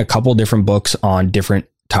reading a couple different books on different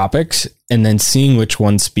topics and then seeing which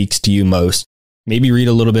one speaks to you most. Maybe read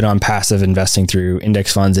a little bit on passive investing through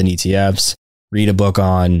index funds and ETFs, read a book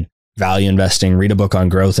on value investing, read a book on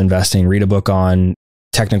growth investing, read a book on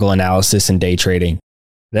technical analysis and day trading.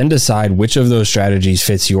 Then decide which of those strategies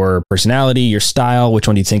fits your personality, your style, which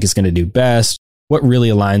one do you think is going to do best, what really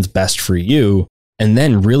aligns best for you, and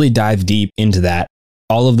then really dive deep into that.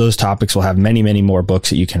 All of those topics will have many, many more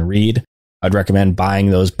books that you can read. I'd recommend buying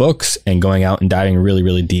those books and going out and diving really,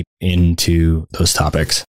 really deep into those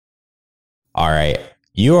topics. All right.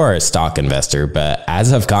 You are a stock investor, but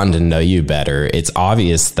as I've gotten to know you better, it's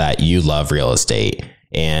obvious that you love real estate.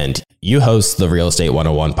 And you host the Real Estate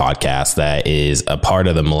 101 podcast that is a part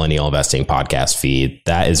of the Millennial Investing podcast feed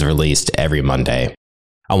that is released every Monday.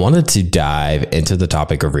 I wanted to dive into the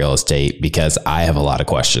topic of real estate because I have a lot of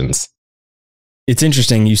questions. It's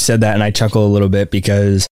interesting you said that, and I chuckle a little bit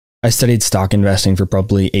because I studied stock investing for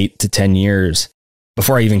probably 8 to 10 years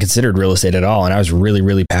before I even considered real estate at all. And I was really,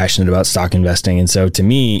 really passionate about stock investing. And so to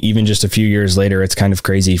me, even just a few years later, it's kind of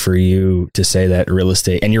crazy for you to say that real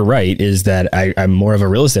estate, and you're right, is that I'm more of a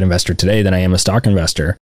real estate investor today than I am a stock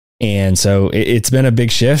investor. And so it's been a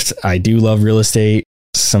big shift. I do love real estate,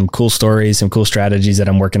 some cool stories, some cool strategies that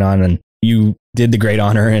I'm working on. And you did the great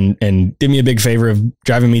honor and did me a big favor of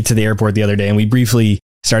driving me to the airport the other day. And we briefly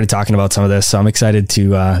started talking about some of this. So I'm excited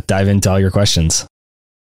to dive into all your questions.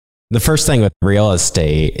 The first thing with real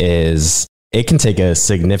estate is it can take a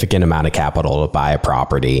significant amount of capital to buy a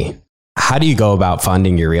property. How do you go about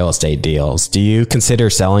funding your real estate deals? Do you consider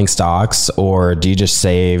selling stocks, or do you just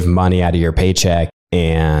save money out of your paycheck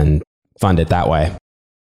and fund it that way?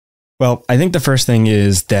 Well, I think the first thing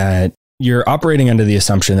is that you're operating under the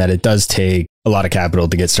assumption that it does take a lot of capital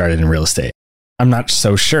to get started in real estate. I'm not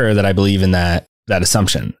so sure that I believe in that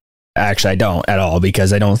assumption. Actually, I don't at all,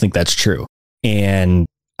 because I don't think that's true. And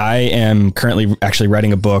I am currently actually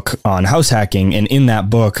writing a book on house hacking. And in that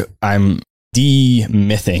book, I'm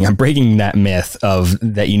breaking that myth of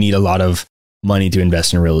that you need a lot of money to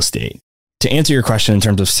invest in real estate. To answer your question in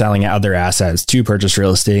terms of selling other assets to purchase real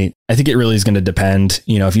estate, I think it really is going to depend.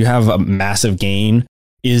 You know, if you have a massive gain,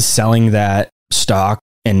 is selling that stock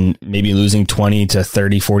and maybe losing 20 to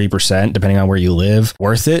 30, 40%, depending on where you live,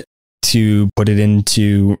 worth it to put it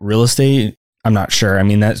into real estate? I'm not sure. I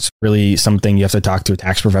mean, that's really something you have to talk to a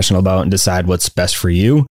tax professional about and decide what's best for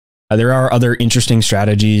you. There are other interesting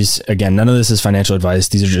strategies. Again, none of this is financial advice.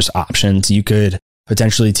 These are just options. You could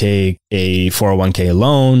potentially take a 401k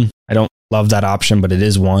loan. I don't love that option, but it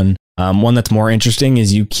is one. One that's more interesting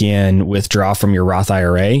is you can withdraw from your Roth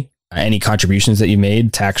IRA any contributions that you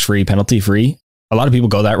made, tax-free, penalty-free. A lot of people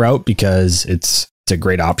go that route because it's a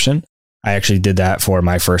great option. I actually did that for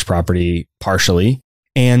my first property partially.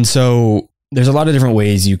 And so there's a lot of different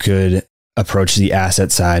ways you could approach the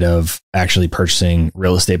asset side of actually purchasing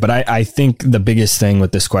real estate. But I think the biggest thing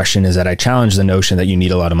with this question is that I challenge the notion that you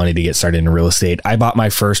need a lot of money to get started in real estate. I bought my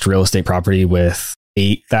first real estate property with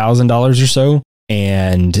 $8,000 or so.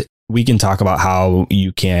 And we can talk about how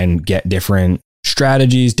you can get different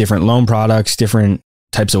strategies, different loan products, different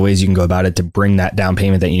types of ways you can go about it to bring that down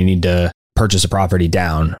payment that you need to purchase a property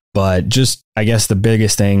down. But just, I guess the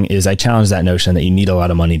biggest thing is I challenge that notion that you need a lot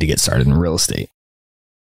of money to get started in real estate.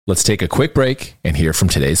 Let's take a quick break and hear from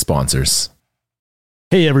today's sponsors.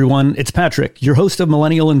 Hey everyone, it's Patrick, your host of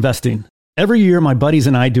Millennial Investing. Every year, my buddies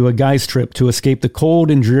and I do a guy's trip to escape the cold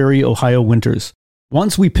and dreary Ohio winters.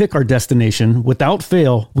 Once we pick our destination, without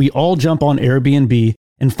fail, we all jump on Airbnb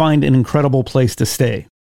and find an incredible place to stay.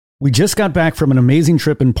 We just got back from an amazing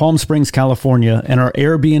trip in Palm Springs, California, and our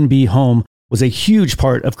Airbnb home was a huge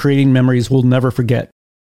part of creating memories we'll never forget.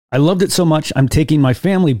 I loved it so much, I'm taking my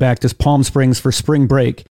family back to Palm Springs for spring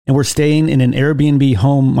break, and were staying in an Airbnb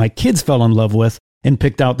home my kids fell in love with and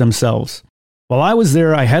picked out themselves. While I was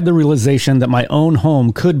there, I had the realization that my own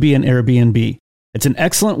home could be an Airbnb. It's an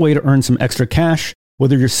excellent way to earn some extra cash,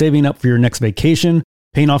 whether you're saving up for your next vacation,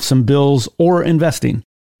 paying off some bills, or investing.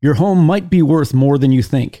 Your home might be worth more than you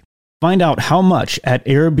think. Find out how much at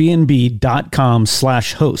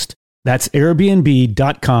airbnb.com/host. That's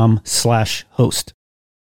airbnb.com/host.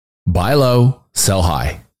 Buy low, sell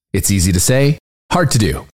high. It's easy to say, hard to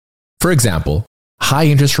do. For example, high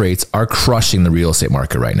interest rates are crushing the real estate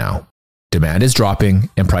market right now. Demand is dropping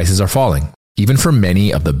and prices are falling, even for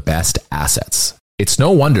many of the best assets. It's no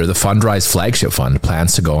wonder the Fundrise flagship fund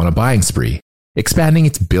plans to go on a buying spree, expanding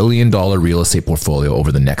its billion-dollar real estate portfolio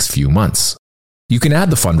over the next few months. You can add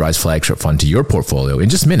the Fundrise flagship fund to your portfolio in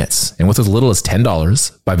just minutes and with as little as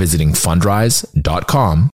 $10 by visiting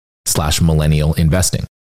fundrise.com/millennial investing.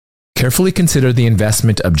 Carefully consider the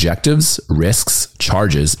investment objectives, risks,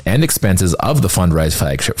 charges, and expenses of the Fundrise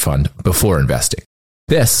flagship fund before investing.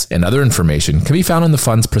 This and other information can be found in the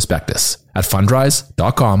fund's prospectus at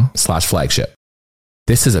fundrise.com/flagship.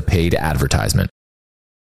 This is a paid advertisement.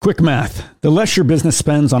 Quick math. The less your business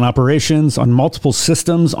spends on operations, on multiple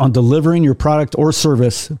systems, on delivering your product or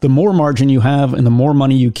service, the more margin you have and the more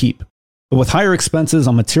money you keep. But with higher expenses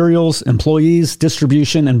on materials, employees,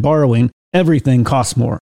 distribution, and borrowing, everything costs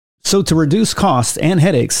more. So to reduce costs and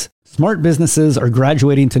headaches, smart businesses are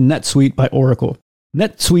graduating to NetSuite by Oracle.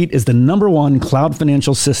 NetSuite is the #1 cloud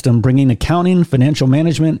financial system bringing accounting, financial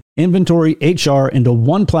management, inventory, HR into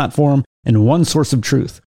one platform and one source of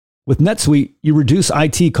truth. With NetSuite, you reduce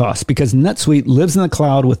IT costs because NetSuite lives in the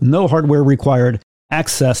cloud with no hardware required,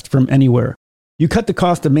 accessed from anywhere. You cut the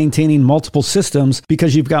cost of maintaining multiple systems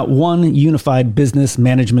because you've got one unified business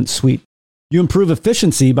management suite. You improve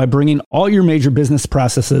efficiency by bringing all your major business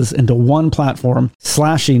processes into one platform,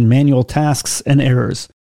 slashing manual tasks and errors.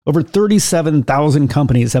 Over 37,000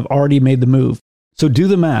 companies have already made the move. So do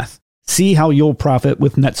the math. See how you'll profit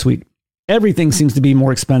with NetSuite. Everything seems to be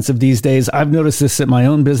more expensive these days. I've noticed this at my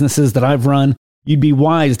own businesses that I've run. You'd be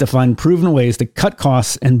wise to find proven ways to cut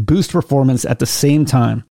costs and boost performance at the same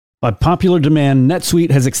time. By popular demand,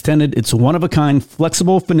 NetSuite has extended its one-of-a-kind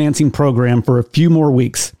flexible financing program for a few more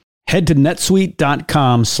weeks. Head to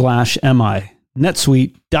netsuite.com/mi.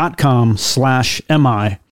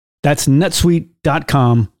 netsuite.com/mi. That's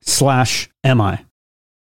netsuite.com/mi.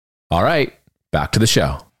 All right, back to the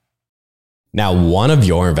show. Now, one of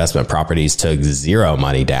your investment properties took zero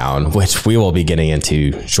money down, which we will be getting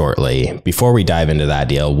into shortly. Before we dive into that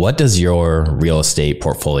deal, what does your real estate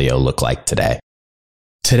portfolio look like today?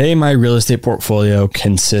 Today, my real estate portfolio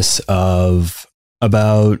consists of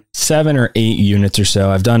about 7 or 8 units or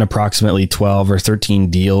so. I've done approximately 12 or 13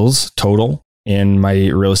 deals total in my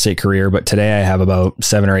real estate career, but today I have about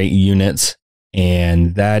 7 or 8 units,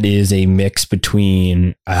 and that is a mix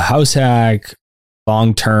between a house hack,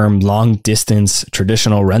 long-term, long-distance,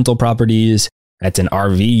 traditional rental properties. That's an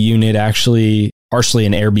RV unit, actually, partially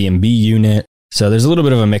an Airbnb unit. So there's a little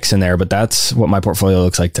bit of a mix in there, but that's what my portfolio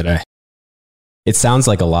looks like today. It sounds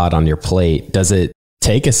like a lot on your plate. Does it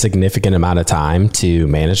take a significant amount of time to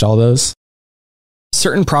manage all those?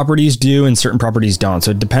 Certain properties do and certain properties don't.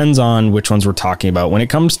 So it depends on which ones we're talking about. When it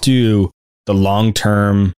comes to the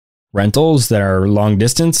long-term rentals that are long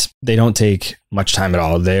distance, they don't take much time at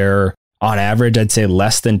all. They're on average, I'd say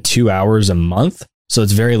less than 2 hours a month. So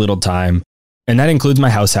it's very little time. And that includes my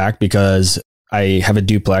house hack because I have a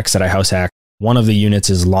duplex that I house hack. One of the units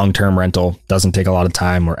is long-term rental, doesn't take a lot of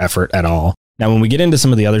time or effort at all. Now, when we get into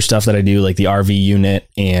some of the other stuff that I do, like the RV unit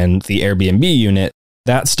and the Airbnb unit,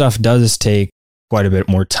 that stuff does take quite a bit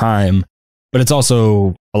more time, but it's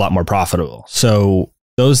also a lot more profitable. So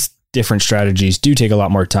those different strategies do take a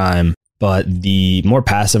lot more time, but the more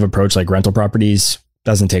passive approach, like rental properties,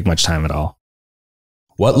 doesn't take much time at all.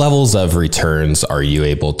 What levels of returns are you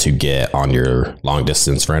able to get on your long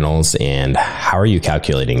distance rentals, and how are you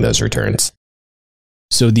calculating those returns?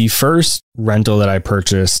 So the first rental that I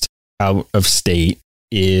purchased out of state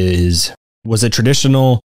was a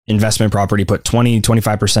traditional investment property, put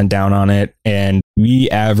 20-25% down on it. And we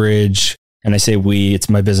average, and I say we, it's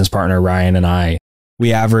my business partner, Ryan, and I,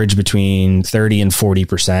 we average between 30 and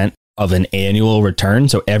 40% of an annual return.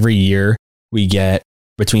 So every year we get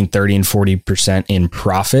between 30 and 40% in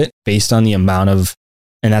profit based on the amount of,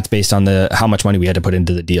 and that's based on how much money we had to put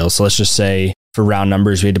into the deal. So let's just say for round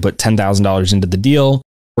numbers, we had to put $10,000 into the deal.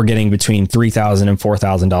 We're getting between $3,000 and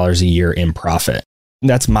 $4,000 a year in profit.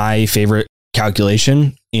 That's my favorite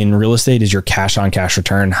calculation in real estate, is your cash on cash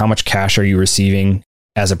return. How much cash are you receiving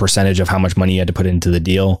as a percentage of how much money you had to put into the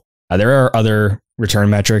deal? There are other return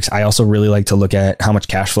metrics. I also really like to look at how much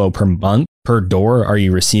cash flow per month per door are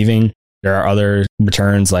you receiving? There are other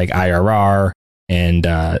returns like IRR and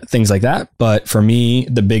things like that. But for me,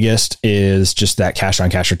 the biggest is just that cash on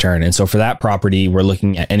cash return. And so for that property, we're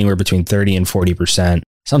looking at anywhere between 30 and 40%,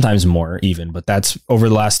 sometimes more even. But that's over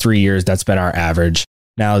the last 3 years, that's been our average.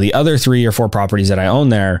 Now, the other 3 or 4 properties that I own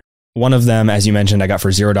there, one of them, as you mentioned, I got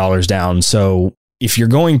for $0 down. So if you're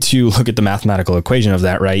going to look at the mathematical equation of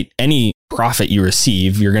that, right, any profit you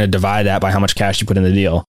receive, you're going to divide that by how much cash you put in the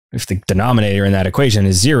deal. If the denominator in that equation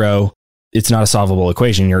is 0, it's not a solvable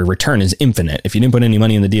equation. Your return is infinite. If you didn't put any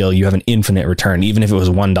money in the deal, you have an infinite return, even if it was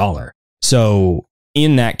 $1. So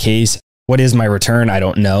in that case, what is my return? I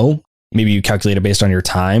don't know. Maybe you calculate it based on your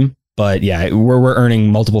time. But yeah, we're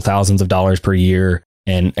earning multiple thousands of dollars per year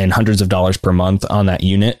and hundreds of dollars per month on that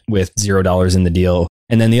unit with $0 in the deal.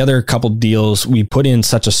 And then the other couple deals, we put in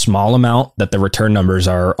such a small amount that the return numbers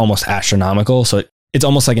are almost astronomical. So it's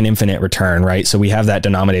almost like an infinite return, right? So we have that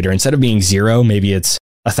denominator. Instead of being 0, maybe it's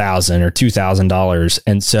 $1,000 or $2,000.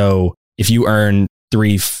 And so if you earn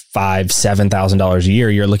 $3,000, $5,000, $7,000 a year,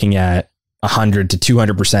 you're looking at 100 to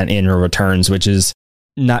 200% annual returns, which is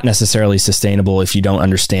not necessarily sustainable if you don't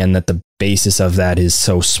understand that the basis of that is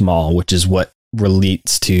so small, which is what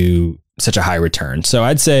relates to such a high return. So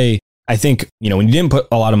I'd say, I think, when you didn't put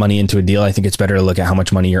a lot of money into a deal, I think it's better to look at how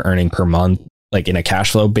much money you're earning per month, like in a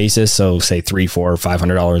cash flow basis. So say $300, $400,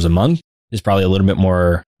 $500 a month is probably a little bit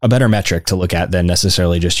more, a better metric to look at than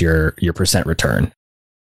necessarily just your percent return.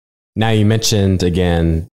 Now you mentioned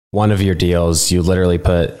again, one of your deals, you literally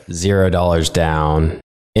put $0 down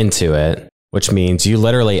into it, which means you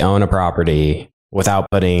literally own a property without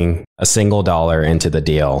putting a single dollar into the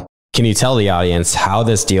deal. Can you tell the audience how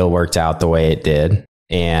this deal worked out the way it did?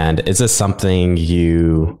 And is this something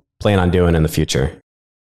you plan on doing in the future?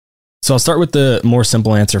 So I'll start with the more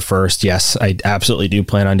simple answer first. Yes, I absolutely do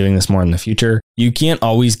plan on doing this more in the future. You can't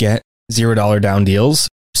always get $0 down deals.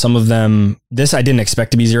 Some of them, this I didn't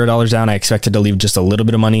expect to be $0 down. I expected to leave just a little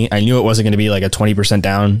bit of money. I knew it wasn't going to be like a 20%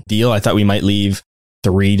 down deal. I thought we might leave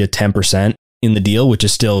 3 to 10% in the deal, which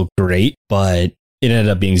is still great, but it ended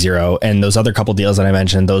up being 0. And those other couple deals that I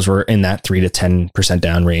mentioned, those were in that 3 to 10%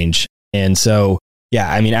 down range. And so,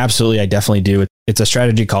 yeah, I mean, absolutely, I definitely do. It's a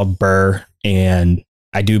strategy called BRRRR, and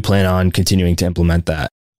I do plan on continuing to implement that.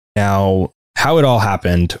 Now, how it all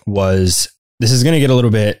happened was, this is going to get a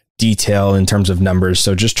little bit detailed in terms of numbers.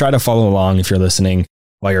 So just try to follow along if you're listening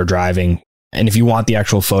while you're driving. And if you want the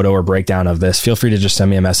actual photo or breakdown of this, feel free to just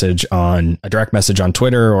send me a direct message on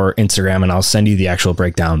Twitter or Instagram, and I'll send you the actual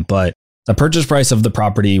breakdown. But the purchase price of the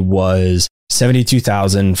property was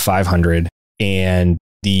 $72,500, and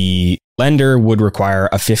the lender would require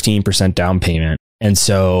a 15% down payment. And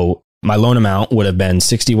so my loan amount would have been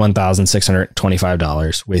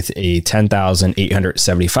 $61,625 with a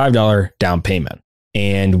 $10,875 down payment.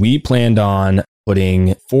 And we planned on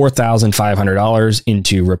putting $4,500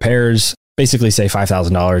 into repairs, basically say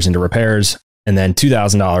 $5,000 into repairs, and then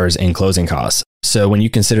 $2,000 in closing costs. So when you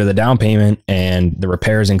consider the down payment and the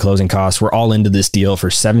repairs and closing costs, we're all into this deal for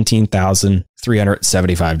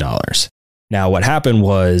 $17,375. Now, what happened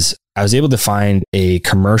was I was able to find a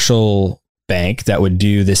commercial bank that would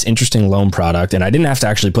do this interesting loan product, and I didn't have to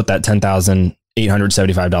actually put that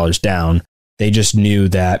 $10,875 down. They just knew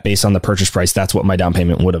that based on the purchase price, that's what my down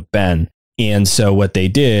payment would have been. And so what they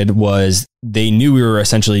did was they knew we were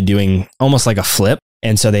essentially doing almost like a flip.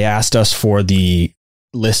 And so they asked us for the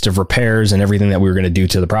list of repairs and everything that we were going to do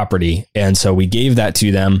to the property. And so we gave that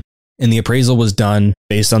to them, and the appraisal was done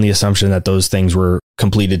based on the assumption that those things were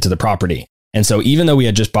completed to the property. And so even though we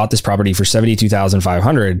had just bought this property for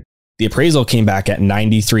 $72,500, the appraisal came back at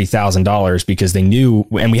 $93,000 because they knew,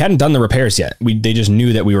 and we hadn't done the repairs yet. They just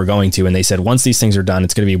knew that we were going to, and they said, once these things are done,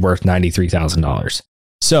 it's going to be worth $93,000.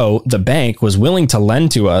 So the bank was willing to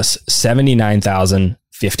lend to us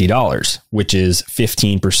 $79,050, which is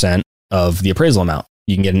 15% of the appraisal amount.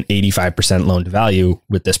 You can get an 85% loan to value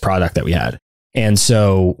with this product that we had. And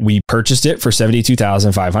so we purchased it for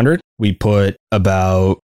 $72,500. We put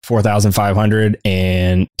about $4,500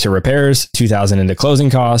 into repairs, $2,000 into closing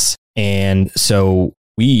costs. And so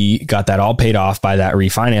we got that all paid off by that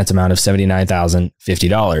refinance amount of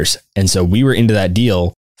 $79,050. And so we were into that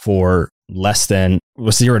deal for less than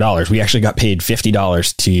 $0. We actually got paid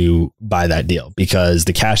 $50 to buy that deal because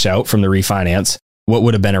the cash out from the refinance, what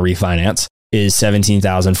would have been a refinance, is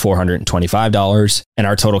 $17,425. And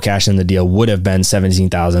our total cash in the deal would have been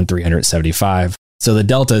 $17,375. So the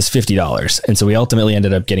delta is $50. And so we ultimately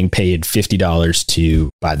ended up getting paid $50 to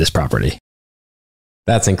buy this property.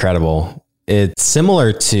 That's incredible. It's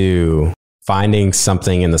similar to finding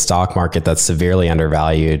something in the stock market that's severely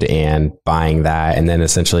undervalued and buying that and then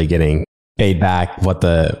essentially getting paid back what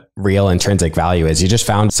the real intrinsic value is. You just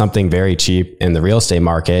found something very cheap in the real estate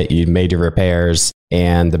market. You made your repairs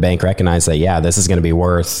and the bank recognized that, yeah, this is going to be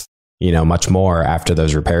worth, much more after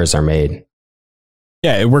those repairs are made.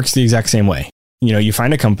 Yeah, it works the exact same way. You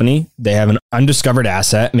find a company, they have an undiscovered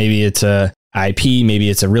asset. Maybe it's a IP, maybe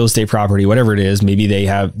it's a real estate property, whatever it is. Maybe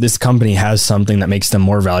this company has something that makes them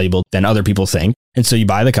more valuable than other people think. And so you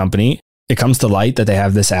buy the company, it comes to light that they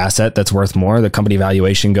have this asset that's worth more. The company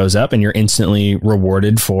valuation goes up and you're instantly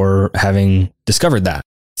rewarded for having discovered that.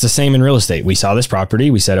 It's the same in real estate. We saw this property.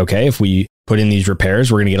 We said, okay, if we put in these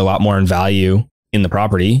repairs, we're going to get a lot more in value in the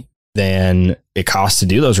property than it costs to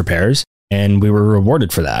do those repairs. And we were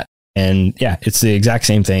rewarded for that. And yeah, it's the exact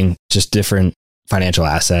same thing, just different financial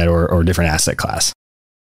asset or different asset class.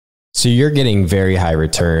 So you're getting very high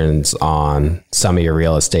returns on some of your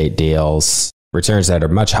real estate deals, returns that are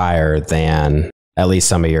much higher than at least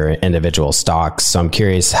some of your individual stocks. So I'm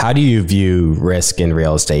curious, how do you view risk in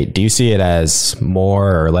real estate? Do you see it as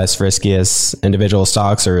more or less risky as individual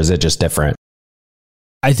stocks, or is it just different?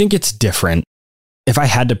 I think it's different. If I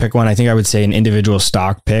had to pick one, I think I would say an individual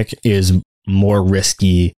stock pick is more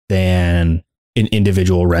risky than an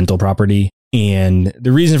individual rental property. And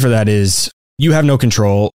the reason for that is you have no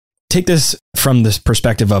control. Take this from this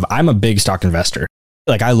perspective of I'm a big stock investor.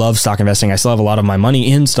 Like I love stock investing. I still have a lot of my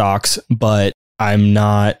money in stocks, but I'm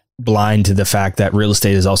not blind to the fact that real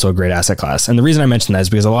estate is also a great asset class. And the reason I mention that is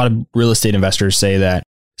because a lot of real estate investors say that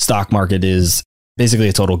stock market is basically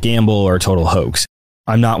a total gamble or a total hoax.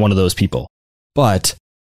 I'm not one of those people. But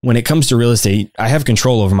when it comes to real estate, I have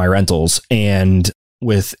control over my rentals. And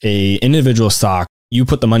with a individual stock, you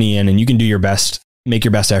put the money in and you can do your best, make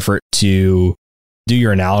your best effort to do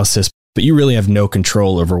your analysis, but you really have no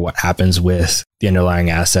control over what happens with the underlying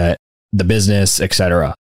asset, the business,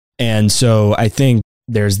 etc. And so I think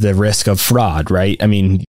there's the risk of fraud, right? I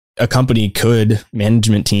mean, a company could,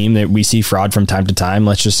 management team, that we see fraud from time to time,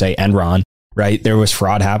 let's just say Enron, right? There was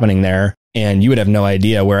fraud happening there and you would have no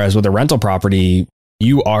idea. Whereas with a rental property,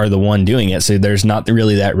 you are the one doing it. So there's not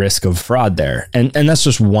really that risk of fraud there. And that's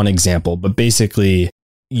just one example, but basically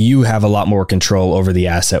you have a lot more control over the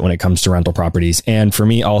asset when it comes to rental properties. And for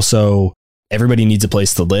me also, everybody needs a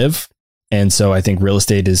place to live. And so I think real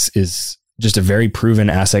estate is just a very proven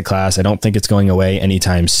asset class. I don't think it's going away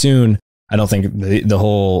anytime soon. I don't think the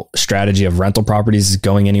whole strategy of rental properties is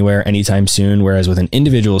going anywhere anytime soon. Whereas with an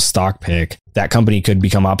individual stock pick, that company could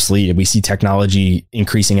become obsolete. We see technology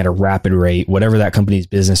increasing at a rapid rate. Whatever that company's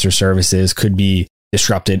business or service is could be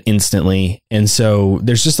disrupted instantly. And so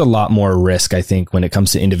there's just a lot more risk, I think, when it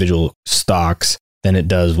comes to individual stocks than it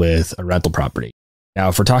does with a rental property. Now,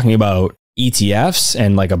 if we're talking about ETFs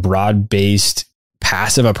and like a broad-based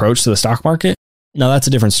passive approach to the stock market, now that's a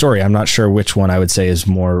different story. I'm not sure which one I would say is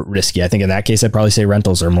more risky. I think in that case, I'd probably say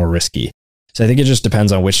rentals are more risky. So I think it just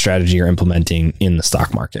depends on which strategy you're implementing in the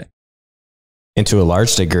stock market. And to a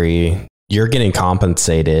large degree, you're getting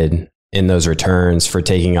compensated in those returns for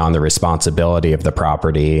taking on the responsibility of the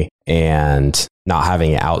property and not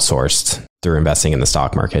having it outsourced through investing in the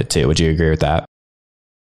stock market too. Would you agree with that?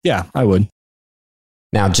 Yeah, I would.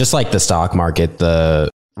 Now, just like the stock market, the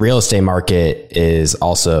real estate market is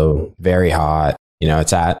also very hot.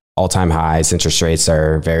 It's at all-time highs. Interest rates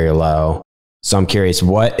are very low. So I'm curious,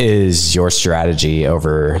 what is your strategy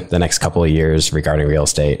over the next couple of years regarding real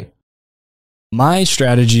estate? My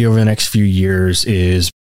strategy over the next few years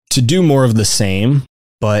is to do more of the same,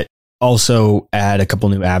 but also add a couple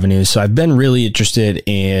new avenues. So I've been really interested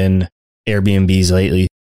in Airbnbs lately.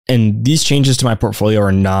 And these changes to my portfolio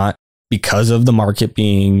are not because of the market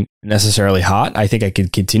being necessarily hot. I think I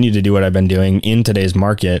could continue to do what I've been doing in today's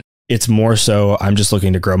market. It's more so I'm just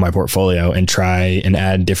looking to grow my portfolio and try and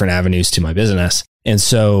add different avenues to my business. And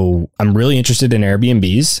so I'm really interested in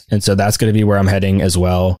Airbnbs. And so that's going to be where I'm heading as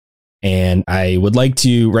well. And I would like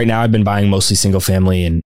to, right now I've been buying mostly single family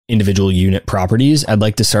and individual unit properties. I'd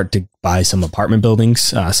like to start to buy some apartment buildings,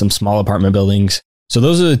 some small apartment buildings. So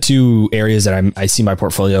those are the two areas that I see my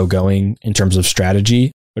portfolio going in terms of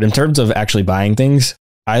strategy. But in terms of actually buying things,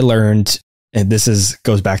 I learned, and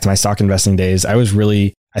goes back to my stock investing days.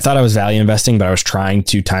 I thought I was value investing, but I was trying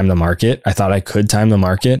to time the market. I thought I could time the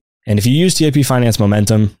market. And if you use TIP Finance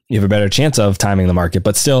Momentum, you have a better chance of timing the market,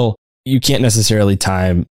 but still you can't necessarily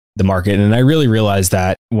time the market. And I really realized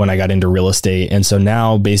that when I got into real estate. And so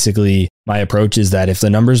now basically my approach is that if the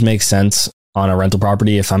numbers make sense on a rental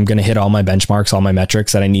property, if I'm going to hit all my benchmarks, all my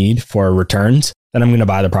metrics that I need for returns, then I'm going to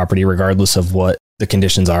buy the property regardless of what the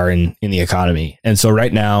conditions are in the economy. And so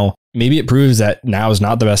right now, maybe it proves that now is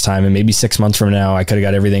not the best time. And maybe 6 months from now, I could have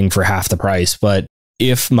got everything for half the price. But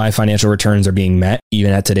if my financial returns are being met,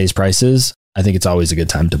 even at today's prices, I think it's always a good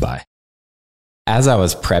time to buy. As I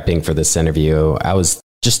was prepping for this interview, I was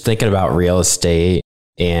just thinking about real estate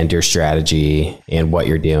and your strategy and what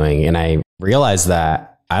you're doing. And I realized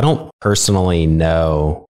that I don't personally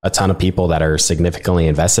know a ton of people that are significantly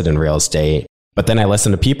invested in real estate. But then I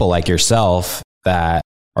listen to people like yourself that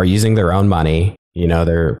are using their own money. You know,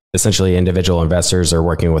 they're essentially individual investors or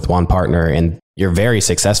working with one partner, and you're very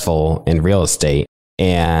successful in real estate.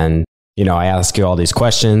 And, you know, I ask you all these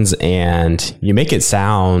questions and you make it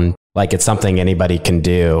sound like it's something anybody can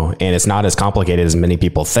do, and it's not as complicated as many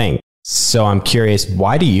people think. So I'm curious,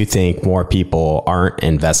 why do you think more people aren't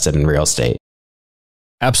invested in real estate?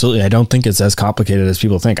 Absolutely. I don't think it's as complicated as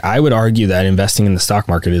people think. I would argue that investing in the stock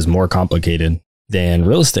market is more complicated than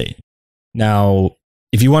real estate. Now,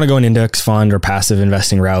 if you want to go an index fund or passive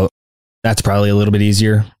investing route, that's probably a little bit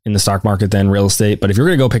easier in the stock market than real estate. But if you're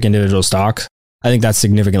going to go pick individual stocks, I think that's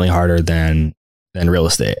significantly harder than real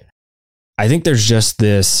estate. I think there's just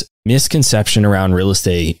this misconception around real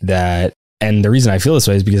estate that, and the reason I feel this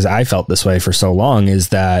way is because I felt this way for so long, is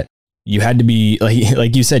that you had to be,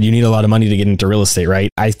 like you said, you need a lot of money to get into real estate, right?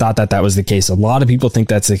 I thought that was the case. A lot of people think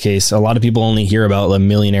that's the case. A lot of people only hear about the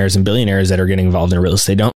millionaires and billionaires that are getting involved in real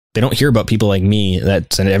estate. They don't hear about people like me,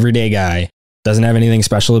 that's an everyday guy, doesn't have anything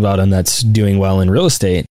special about him, that's doing well in real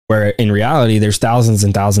estate, where in reality, there's thousands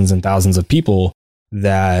and thousands and thousands of people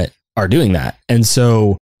that are doing that. And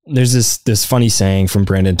so there's this funny saying from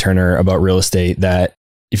Brandon Turner about real estate that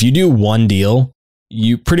if you do one deal,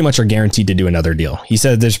 you pretty much are guaranteed to do another deal. He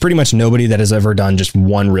said there's pretty much nobody that has ever done just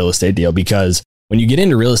one real estate deal, because when you get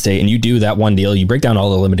into real estate and you do that one deal, you break down all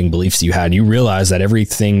the limiting beliefs you had. You realize that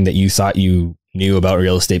everything that you thought you knew about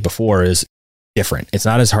real estate before is different. It's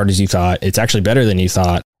not as hard as you thought. It's actually better than you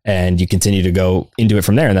thought. And you continue to go into it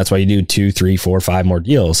from there. And that's why you do 2, 3, 4, 5 more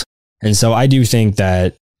deals. And so I do think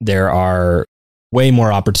that there are way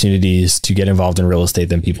more opportunities to get involved in real estate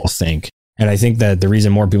than people think. And I think that the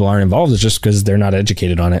reason more people aren't involved is just because they're not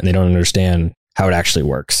educated on it and they don't understand how it actually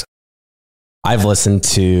works. I've listened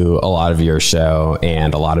to a lot of your show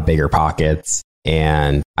and a lot of Bigger Pockets,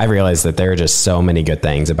 and I realized that there are just so many good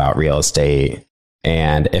things about real estate.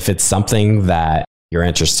 And if it's something that you're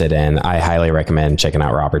interested in, I highly recommend checking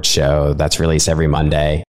out Robert's show that's released every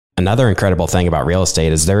Monday. Another incredible thing about real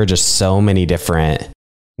estate is there are just so many different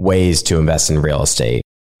ways to invest in real estate.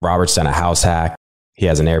 Robert's done a house hack. He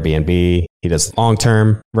has an Airbnb. He does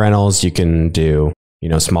long-term rentals. You can do,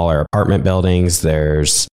 smaller apartment buildings.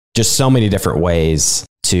 There's just so many different ways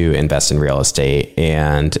to invest in real estate,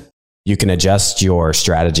 and you can adjust your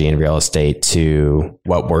strategy in real estate to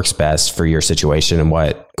what works best for your situation and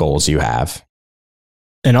what goals you have.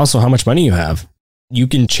 And also how much money you have. You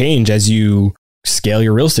can change as you scale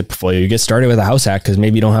your real estate portfolio. You get started with a house hack because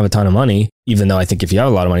maybe you don't have a ton of money, even though I think if you have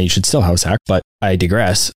a lot of money, you should still house hack, but I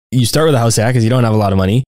digress. You start with a house hack because you don't have a lot of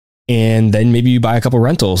money. And then maybe you buy a couple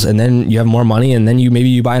rentals, and then you have more money, and then maybe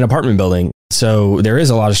you buy an apartment building. So there is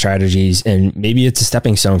a lot of strategies, and maybe it's a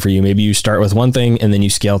stepping stone for you. Maybe you start with one thing and then you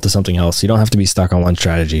scale to something else. You don't have to be stuck on one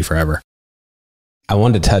strategy forever. I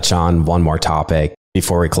wanted to touch on one more topic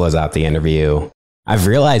before we close out the interview. I've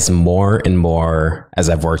realized more and more as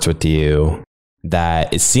I've worked with you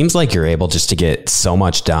that it seems like you're able just to get so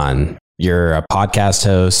much done. You're a podcast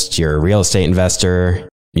host, you're a real estate investor.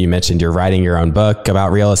 You mentioned you're writing your own book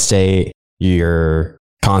about real estate. You're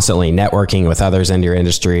constantly networking with others in your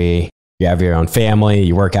industry. You have your own family.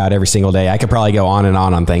 You work out every single day. I could probably go on and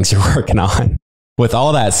on things you're working on. With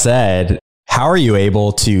all that said, how are you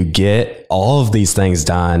able to get all of these things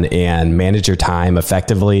done and manage your time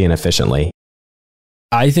effectively and efficiently?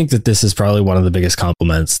 I think that this is probably one of the biggest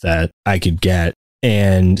compliments that I could get.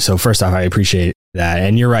 And so first off, I appreciate that.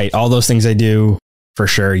 And you're right. All those things I do, for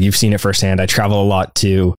sure. You've seen it firsthand. I travel a lot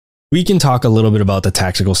too. We can talk a little bit about the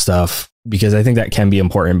tactical stuff because I think that can be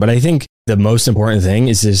important. But I think the most important thing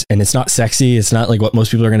is this, and it's not sexy. It's not like what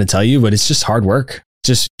most people are going to tell you, but it's just hard work. It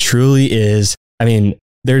just truly is. I mean,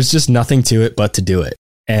 there's just nothing to it but to do it.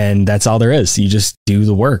 And that's all there is. You just do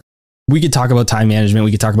the work. We could talk about time management.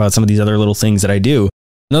 We could talk about some of these other little things that I do.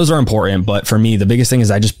 And those are important. But for me, the biggest thing is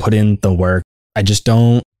I just put in the work. I just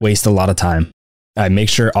don't waste a lot of time. I make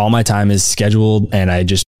sure all my time is scheduled and I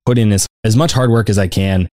just put in as much hard work as I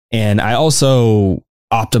can. And I also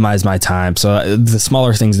optimize my time. So the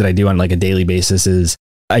smaller things that I do on like a daily basis is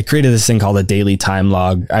I created this thing called a daily time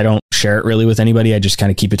log. I don't share it really with anybody. I just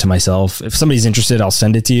kind of keep it to myself. If somebody's interested, I'll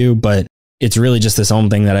send it to you, but it's really just this own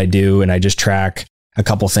thing that I do. And I just track a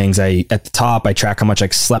couple things. At the top, I track how much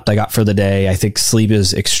slept I got for the day. I think sleep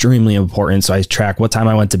is extremely important. So I track what time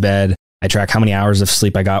I went to bed. I track how many hours of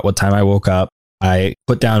sleep I got, what time I woke up. I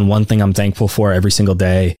put down one thing I'm thankful for every single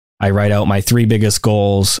day. I write out my 3 biggest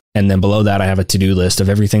goals. And then below that, I have a to-do list of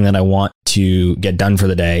everything that I want to get done for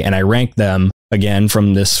the day. And I rank them again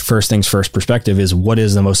from this first things first perspective is what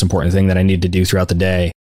is the most important thing that I need to do throughout the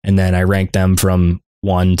day. And then I rank them from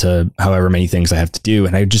 1 to however many things I have to do.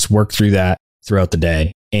 And I just work through that throughout the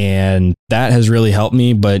day. And that has really helped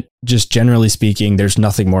me. But just generally speaking, there's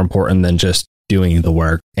nothing more important than just doing the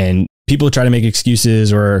work. And people try to make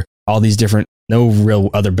excuses or all these different, no real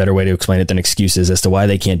other better way to explain it than excuses as to why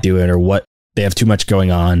they can't do it or what they have too much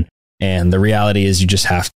going on. And the reality is you just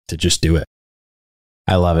have to just do it.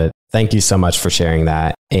 I love it. Thank you so much for sharing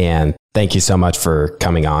that. And thank you so much for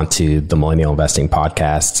coming on to the Millennial Investing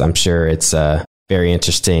Podcast. I'm sure it's a very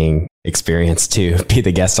interesting experience to be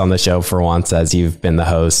the guest on the show for once, as you've been the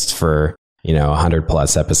host for, 100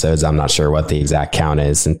 plus episodes. I'm not sure what the exact count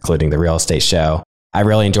is, including the real estate show. I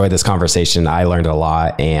really enjoyed this conversation. I learned a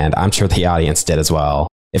lot, and I'm sure the audience did as well,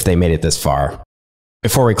 if they made it this far.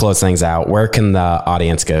 Before we close things out, where can the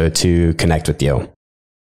audience go to connect with you?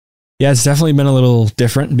 Yeah, it's definitely been a little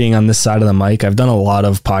different being on this side of the mic. I've done a lot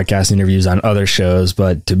of podcast interviews on other shows,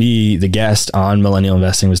 but to be the guest on Millennial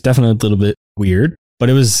Investing was definitely a little bit weird, but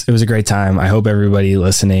it was a great time. I hope everybody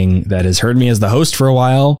listening that has heard me as the host for a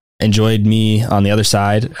while enjoyed me on the other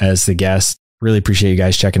side as the guest. Really appreciate you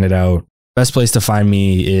guys checking it out. Best place to find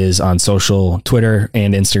me is on social, Twitter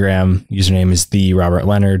and Instagram. Username is the Robert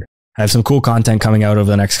Leonard. I have some cool content coming out over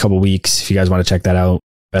the next couple of weeks. If you guys want to check that out,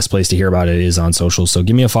 best place to hear about it is on social. So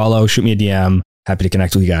give me a follow, shoot me a DM. Happy to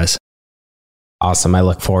connect with you guys. Awesome. I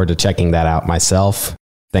look forward to checking that out myself.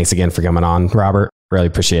 Thanks again for coming on, Robert. Really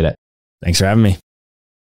appreciate it. Thanks for having me.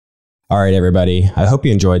 All right, everybody. I hope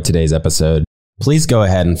you enjoyed today's episode. Please go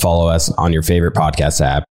ahead and follow us on your favorite podcast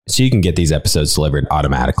app so you can get these episodes delivered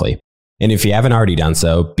automatically. And if you haven't already done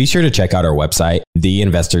so, be sure to check out our website,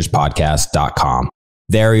 theinvestorspodcast.com.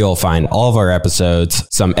 There you'll find all of our episodes,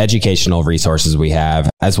 some educational resources we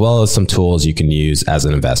have, as well as some tools you can use as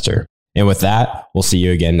an investor. And with that, we'll see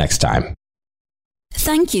you again next time.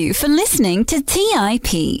 Thank you for listening to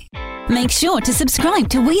TIP. Make sure to subscribe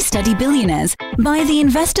to We Study Billionaires by the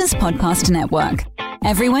Investors Podcast Network.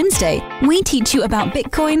 Every Wednesday, we teach you about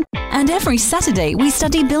Bitcoin, and every Saturday, we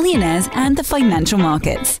study billionaires and the financial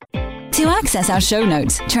markets. To access our show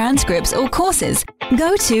notes, transcripts, or courses,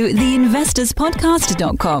 go to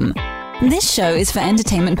theinvestorspodcast.com. This show is for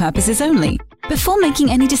entertainment purposes only. Before making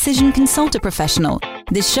any decision, consult a professional.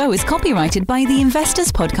 This show is copyrighted by the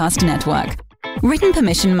Investors Podcast Network. Written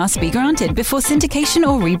permission must be granted before syndication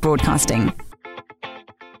or rebroadcasting.